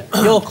 Celia,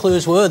 your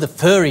clues were the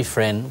furry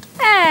friend.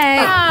 Hey,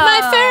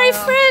 my furry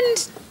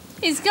friend.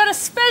 He's got a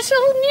special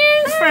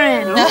new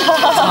friend. I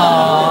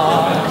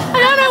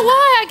don't know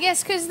why, I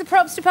guess because the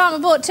props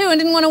department bought two and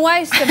didn't want to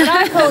waste them, but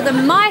I called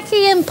them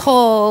Mikey and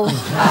Paul.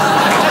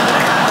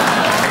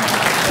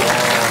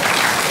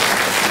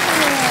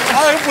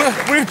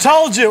 We've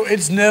told you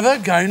it's never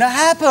going to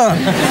happen.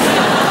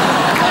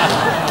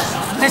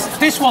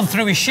 This one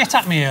threw his shit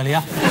at me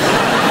earlier.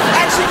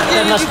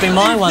 That must be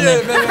my one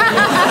then.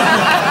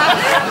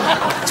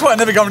 That's why I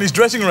never go in his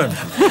dressing room.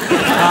 We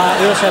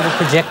also have a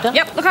projector.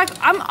 Yep, look,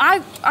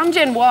 I'm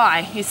Gen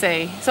Y, you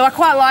see. So I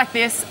quite like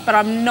this, but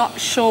I'm not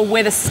sure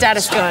where the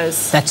status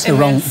goes. That's the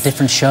wrong,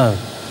 different show.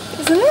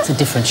 Isn't it? It's a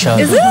different show.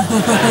 Is it?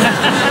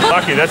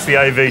 Lucky, that's the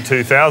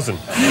AV2000.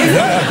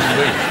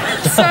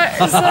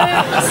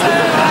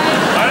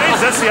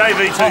 That's the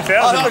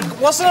AV2000.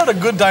 Wasn't it a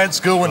good day at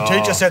school when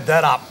teacher set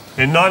that up?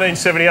 In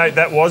 1978,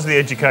 that was the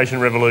education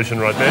revolution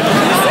right there. Well,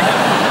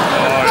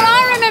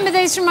 I remember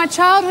these from my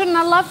childhood, and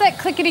I love that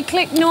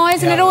clickety-click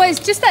noise, and it always,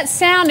 just that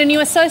sound, and you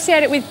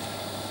associate it with,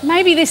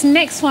 maybe this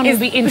next one would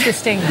be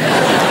interesting.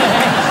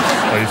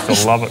 I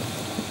used to love it.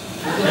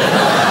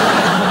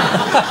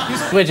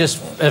 We're just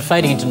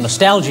fading into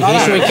nostalgia here.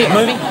 Shall we keep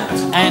moving?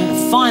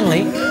 And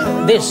finally,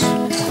 this.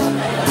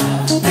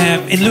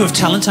 In lieu of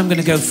talent, I'm going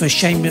to go for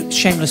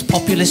shameless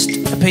populist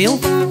appeal.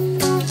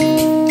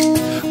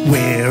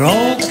 We're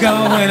all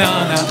going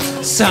on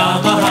a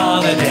summer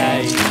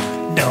holiday.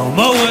 No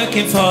more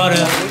working for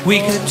a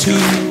week or two.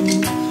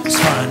 It's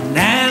fun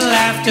and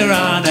laughter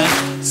on a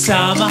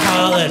summer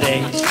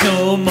holiday.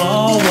 No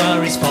more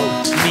worries for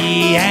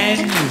me and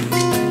you.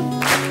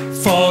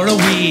 For a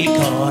week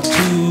or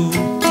two.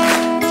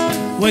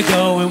 We're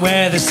going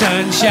where the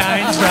sun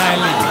shines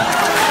brightly.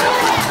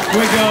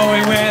 We're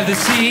going where the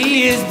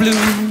sea is blue.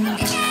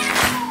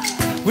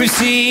 We've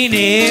seen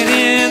it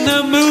in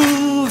the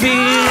movies.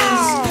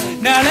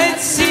 Now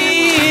let's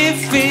see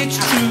if it's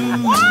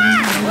true.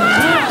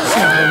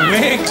 So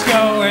we're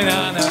going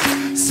on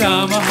a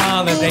summer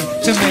holiday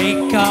to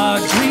make our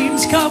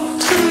dreams come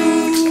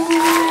true.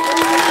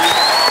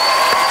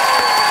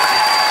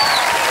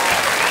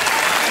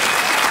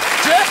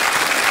 Jeff,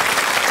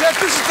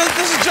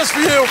 this is just for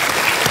you.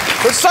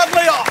 But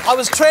suddenly I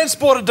was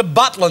transported to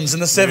Butlins in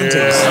the 70s.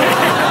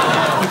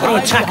 You've got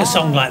to attack a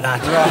song like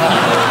that.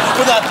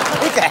 With a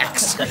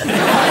pickaxe.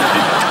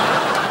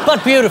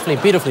 But beautifully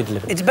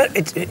delivered.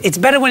 It's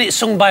better when it's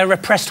sung by a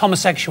repressed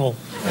homosexual.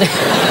 Is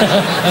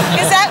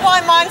that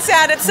why mine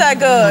sounded so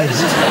good?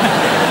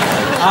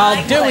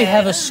 Do we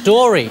have a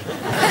story?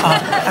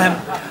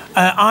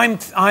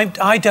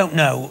 I don't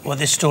know what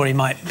this story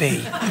might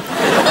be.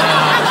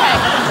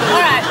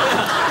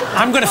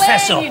 I'm going to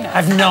fess up.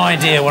 I have no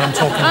idea what I'm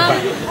talking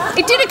about.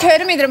 It did occur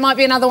to me that it might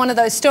be another one of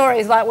those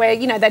stories, like where,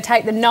 you know, they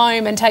take the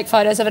gnome and take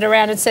photos of it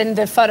around and send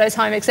the photos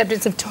home, except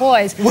it's of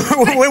toys. We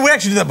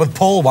actually did that with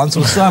Paul once. It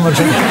was so much...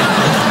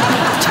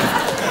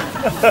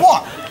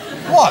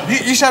 What?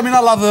 You showed me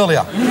no love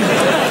earlier.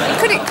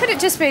 Could it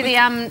just be the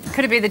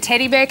could it be the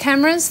teddy bear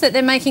cameras that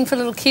they're making for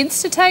little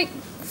kids to take?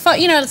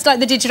 You know, it's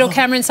like the digital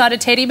camera inside a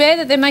teddy bear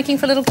that they're making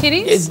for little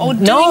kiddies. Or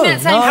doing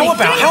that same thing. How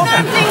about?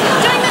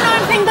 Doing the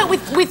gnome thing, but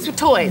with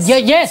toys. Yeah,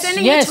 yes,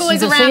 Sending yes. the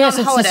toys around on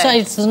holiday.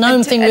 It's the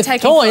gnome thing with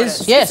toys.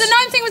 Photos. Yes. It's the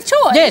gnome thing with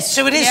toys. Yes.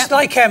 So it is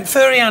like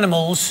furry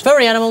animals.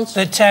 Furry animals.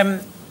 That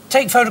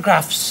take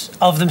photographs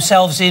of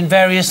themselves in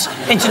various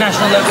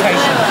international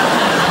locations.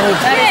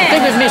 I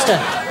think we've missed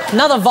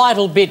another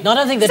vital bit. I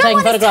don't think they're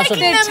taking photographs of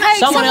them.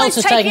 Someone else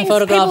is taking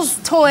photographs.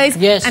 People's toys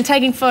and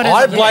taking photos.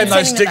 I blame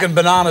those sticking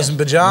bananas in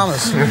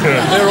pyjamas.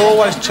 They're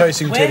always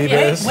chasing teddy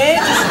bears. Where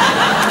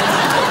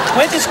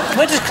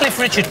does Cliff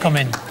Richard come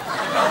in?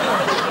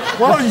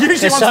 Well, usually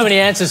there's so many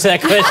answers to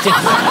that question.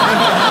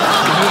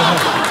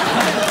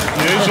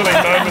 Usually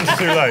moments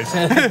too late.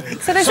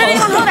 So they're sending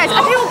on holidays.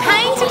 Are people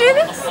paying to do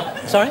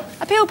this? Sorry?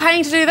 Are people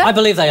paying to do that? I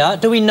believe they are.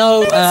 Do we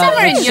know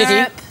somewhere in which city?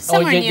 Europe.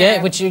 Somewhere in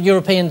Europe. Which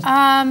European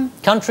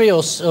country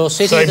or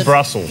city? Say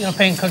Brussels.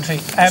 European country.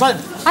 I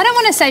don't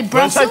want to say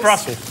Brussels. Say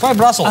Brussels. Say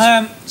Brussels.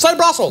 Say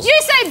Brussels. You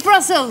say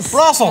Brussels.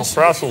 Brussels.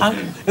 Brussels.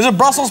 Is it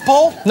Brussels,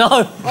 Paul?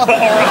 No.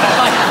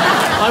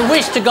 I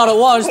wish to God it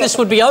was. This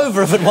would be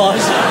over if it was.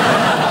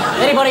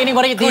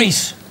 Anybody?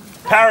 Greece.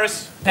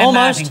 Paris.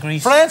 Almost. In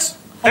Greece. France?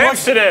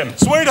 Amsterdam.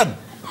 Sweden?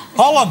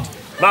 Holland?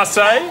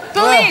 Marseille.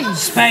 Berlin.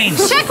 Spain.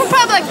 Czech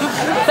Republic.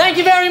 Thank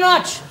you very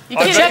much.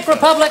 Czech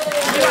Republic.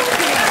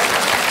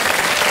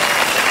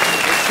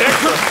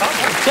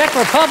 Czech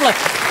Republic.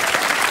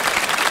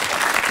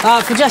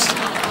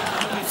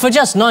 For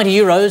just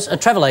 €90, a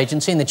travel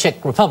agency in the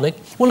Czech Republic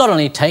will not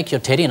only take your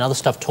teddy and other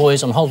stuffed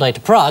toys on holiday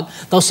to Prague,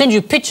 they'll send you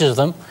pictures of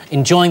them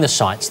enjoying the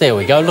sights. There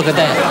we go, look at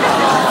that.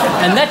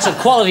 And that's a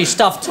quality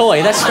stuffed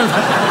toy.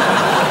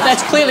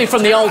 That's clearly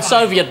from the old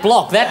Soviet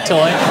bloc, that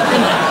toy.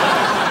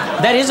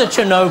 That is a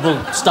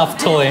Chernobyl stuffed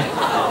toy.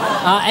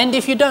 And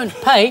if you don't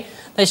pay,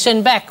 they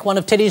send back one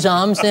of Teddy's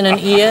arms, then an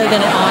ear,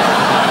 then an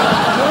eye.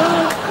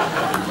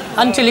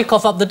 Until you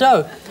cough up the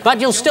dough. But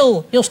you'll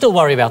still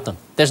worry about them.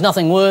 There's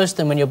nothing worse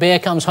than when your bear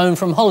comes home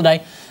from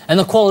holiday and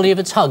the quality of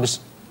its hugs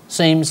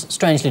seems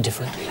strangely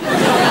different.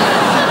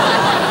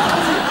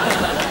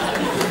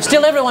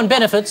 Still, everyone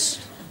benefits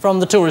from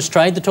the tourist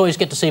trade. The toys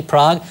get to see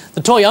Prague.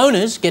 The toy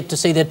owners get to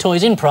see their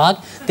toys in Prague.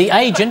 The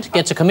agent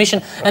gets a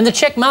commission. And the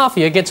Czech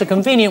mafia gets a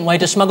convenient way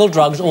to smuggle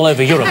drugs all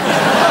over Europe.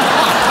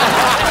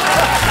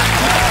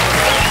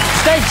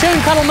 Stay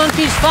tuned, Cuddle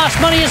Monkeys. Fast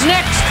Money is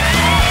next.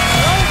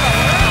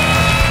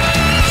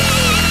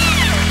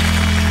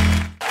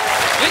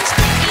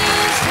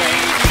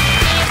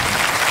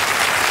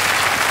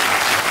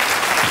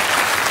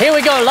 Here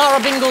we go, Lara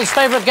Bingle's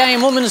favourite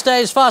game, Women's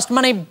Day's Fast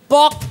Money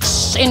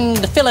box in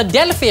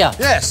Philadelphia.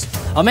 Yes.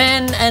 A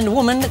man and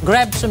woman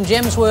grabbed some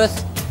gems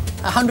worth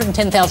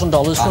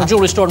 $110,000 from a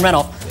jewellery store and ran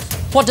off.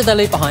 What did they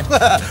leave behind?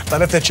 They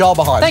left their child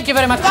behind. Thank you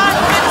very much.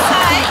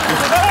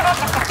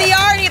 The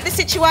irony of the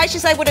situation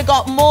is they would have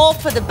got more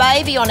for the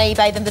baby on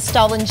eBay than the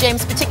stolen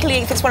gems,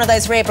 particularly if it's one of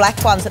those rare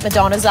black ones that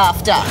Madonna's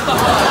after.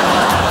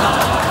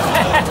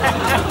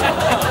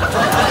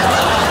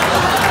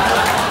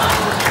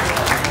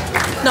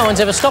 No one's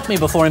ever stopped me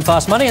before in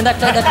Fast Money, and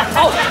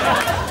Oh!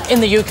 In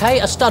the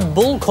UK, a stud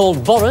bull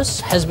called Boris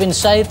has been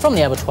saved from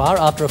the abattoir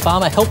after a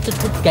farmer helped it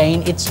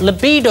regain its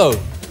libido.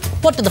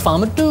 What did the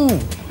farmer do?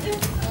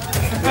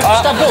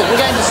 Stud bull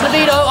regained its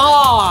libido.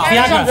 Oh,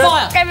 it's on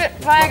fire. Gave it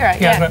Viagra,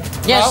 yeah.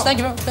 Yes, thank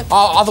you very much.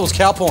 Oh, I thought it was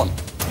cow porn.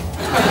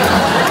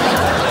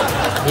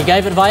 He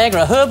gave it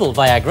Viagra, herbal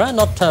Viagra,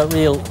 not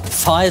real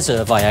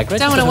Pfizer Viagra.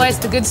 Don't want to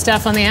waste the good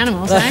stuff on the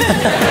animals, eh?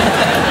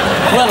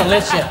 Well,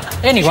 unless you...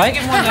 Anyway...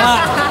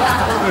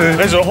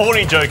 There's a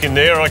horny joke in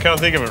there, I can't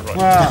think of it right.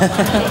 Wow.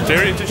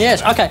 Seriously?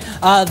 Yes, OK.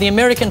 The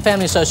American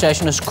Family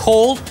Association has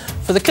called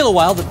for the killer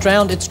whale that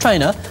drowned its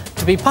trainer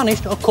to be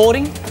punished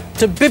according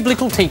to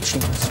biblical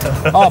teachings.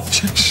 Oh,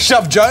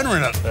 shove Jonah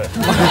in it.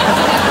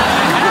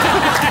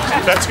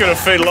 That's going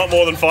to feed a lot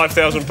more than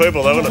 5,000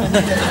 people, though, isn't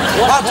it?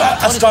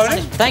 A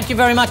stoning? Thank you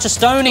very much, a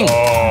stoning.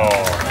 Oh.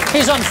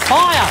 He's on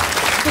fire.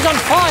 He's on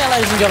fire,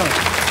 ladies and gentlemen.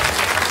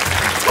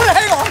 Well,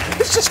 hang on.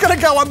 It's just going to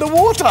go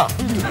underwater.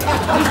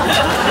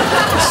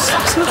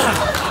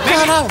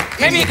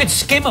 Maybe you could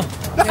skim them.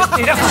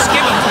 You'd have to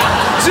skim them.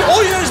 See,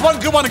 all you need is one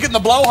good one to get in the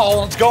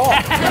blowhole and it's gone.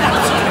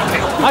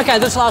 OK,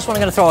 this last one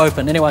I'm going to throw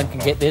open. Anyone can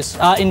get this.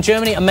 In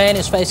Germany, a man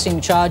is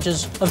facing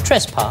charges of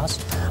trespass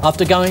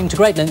after going to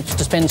great lengths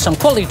to spend some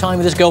quality time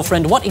with his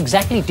girlfriend. What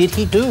exactly did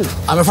he do?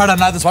 I'm afraid I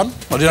know this one.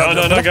 No,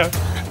 go.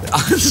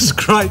 This is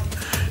great.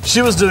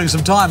 She was doing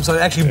some time, so he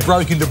actually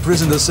broke into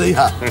prison to see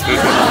her.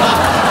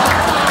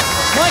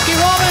 Mikey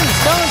Robbins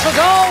going for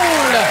gold.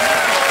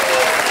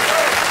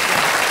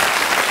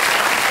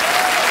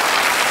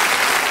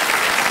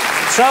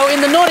 So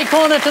in the naughty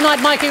corner tonight,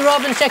 Mikey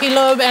Robbins, Jackie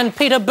Loeb and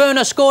Peter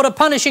Berner scored a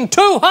punishing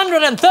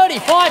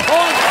 235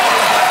 points.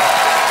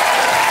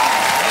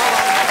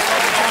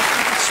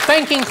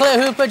 Spanking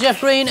Claire Hooper, Jeff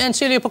Green and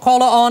Celia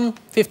Pacquola on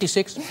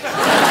 56.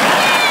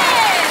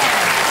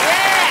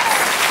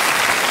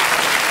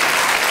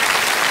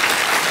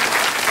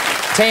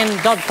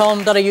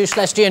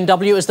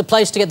 ten.com.au/GNW is the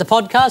place to get the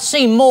podcast,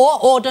 see more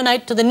or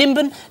donate to the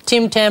Nimbin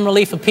Tim Tam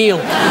Relief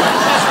Appeal.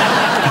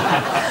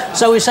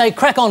 So we say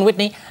crack on,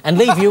 Whitney, and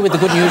leave you with the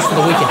good news for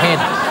the week ahead.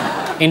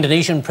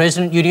 Indonesian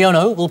President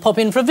Yudhoyono will pop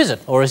in for a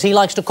visit, or as he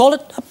likes to call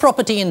it, a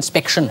property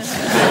inspection.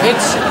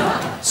 It's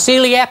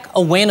Celiac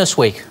Awareness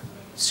Week.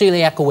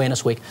 Celiac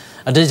Awareness Week,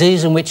 a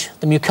disease in which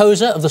the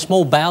mucosa of the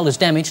small bowel is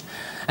damaged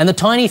and the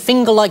tiny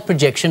finger-like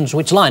projections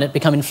which line it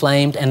become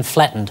inflamed and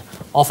flattened,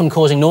 often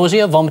causing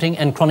nausea, vomiting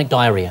and chronic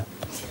diarrhoea.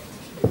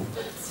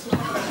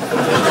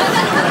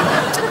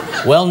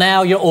 Well,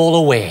 now you're all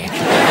aware.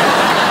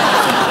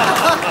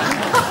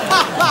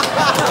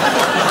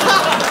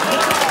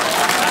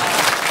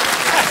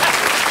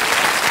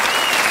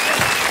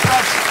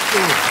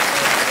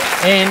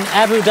 In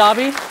Abu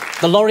Dhabi,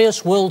 the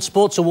Laureus World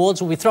Sports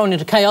Awards will be thrown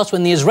into chaos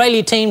when the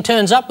Israeli team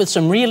turns up with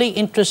some really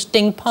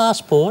interesting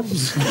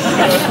passports.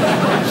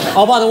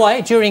 Oh, by the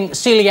way, during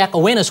Celiac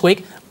Awareness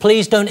Week,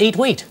 please don't eat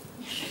wheat.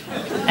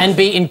 And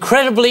be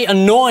incredibly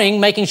annoying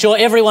making sure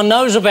everyone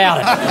knows about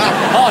it.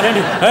 Oh,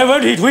 I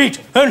won't eat wheat.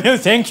 Oh, no,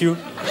 thank you.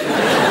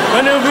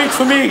 Oh, no wheat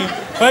for me.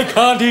 I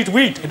can't eat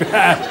wheat.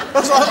 Because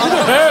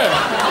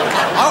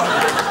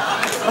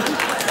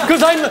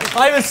I'm a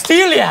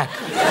celiac.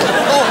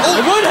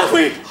 I won't have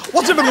wheat.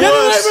 What's even worse? Get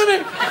away from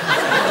me.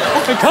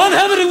 I can't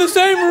have it in the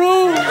same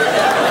room.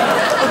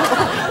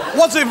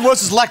 What's even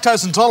worse is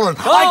lactose intolerant.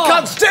 Oh. I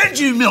can't stand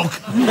you, milk.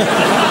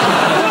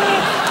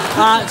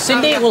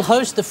 Sydney will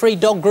host the free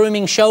dog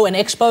grooming show and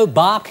expo,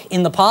 Bark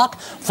in the Park,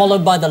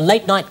 followed by the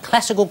late-night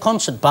classical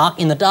concert, Bark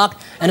in the Dark,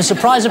 and a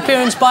surprise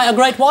appearance by a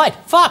great white.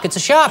 Fuck, it's a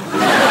shark.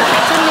 Sydney.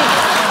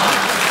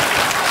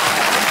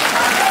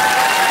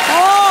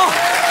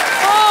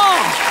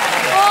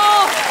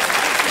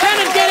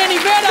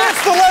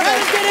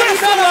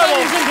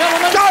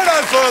 Go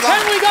no further.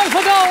 Can we go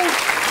for gold?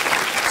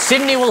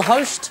 Sydney will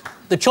host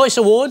the Choice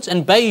Awards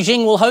and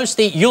Beijing will host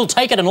the You'll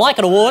Take It and Like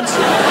It Awards.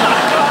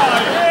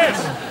 Yes.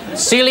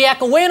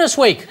 Celiac Awareness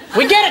Week.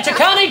 We get it, you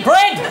can't eat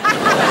bread.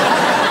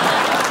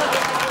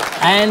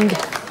 And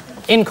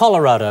in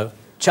Colorado,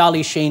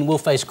 Charlie Sheen will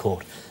face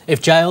court.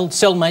 If jailed,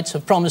 cellmates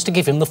have promised to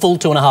give him the full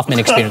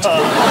 2.5-minute experience.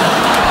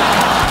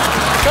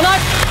 Good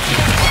night.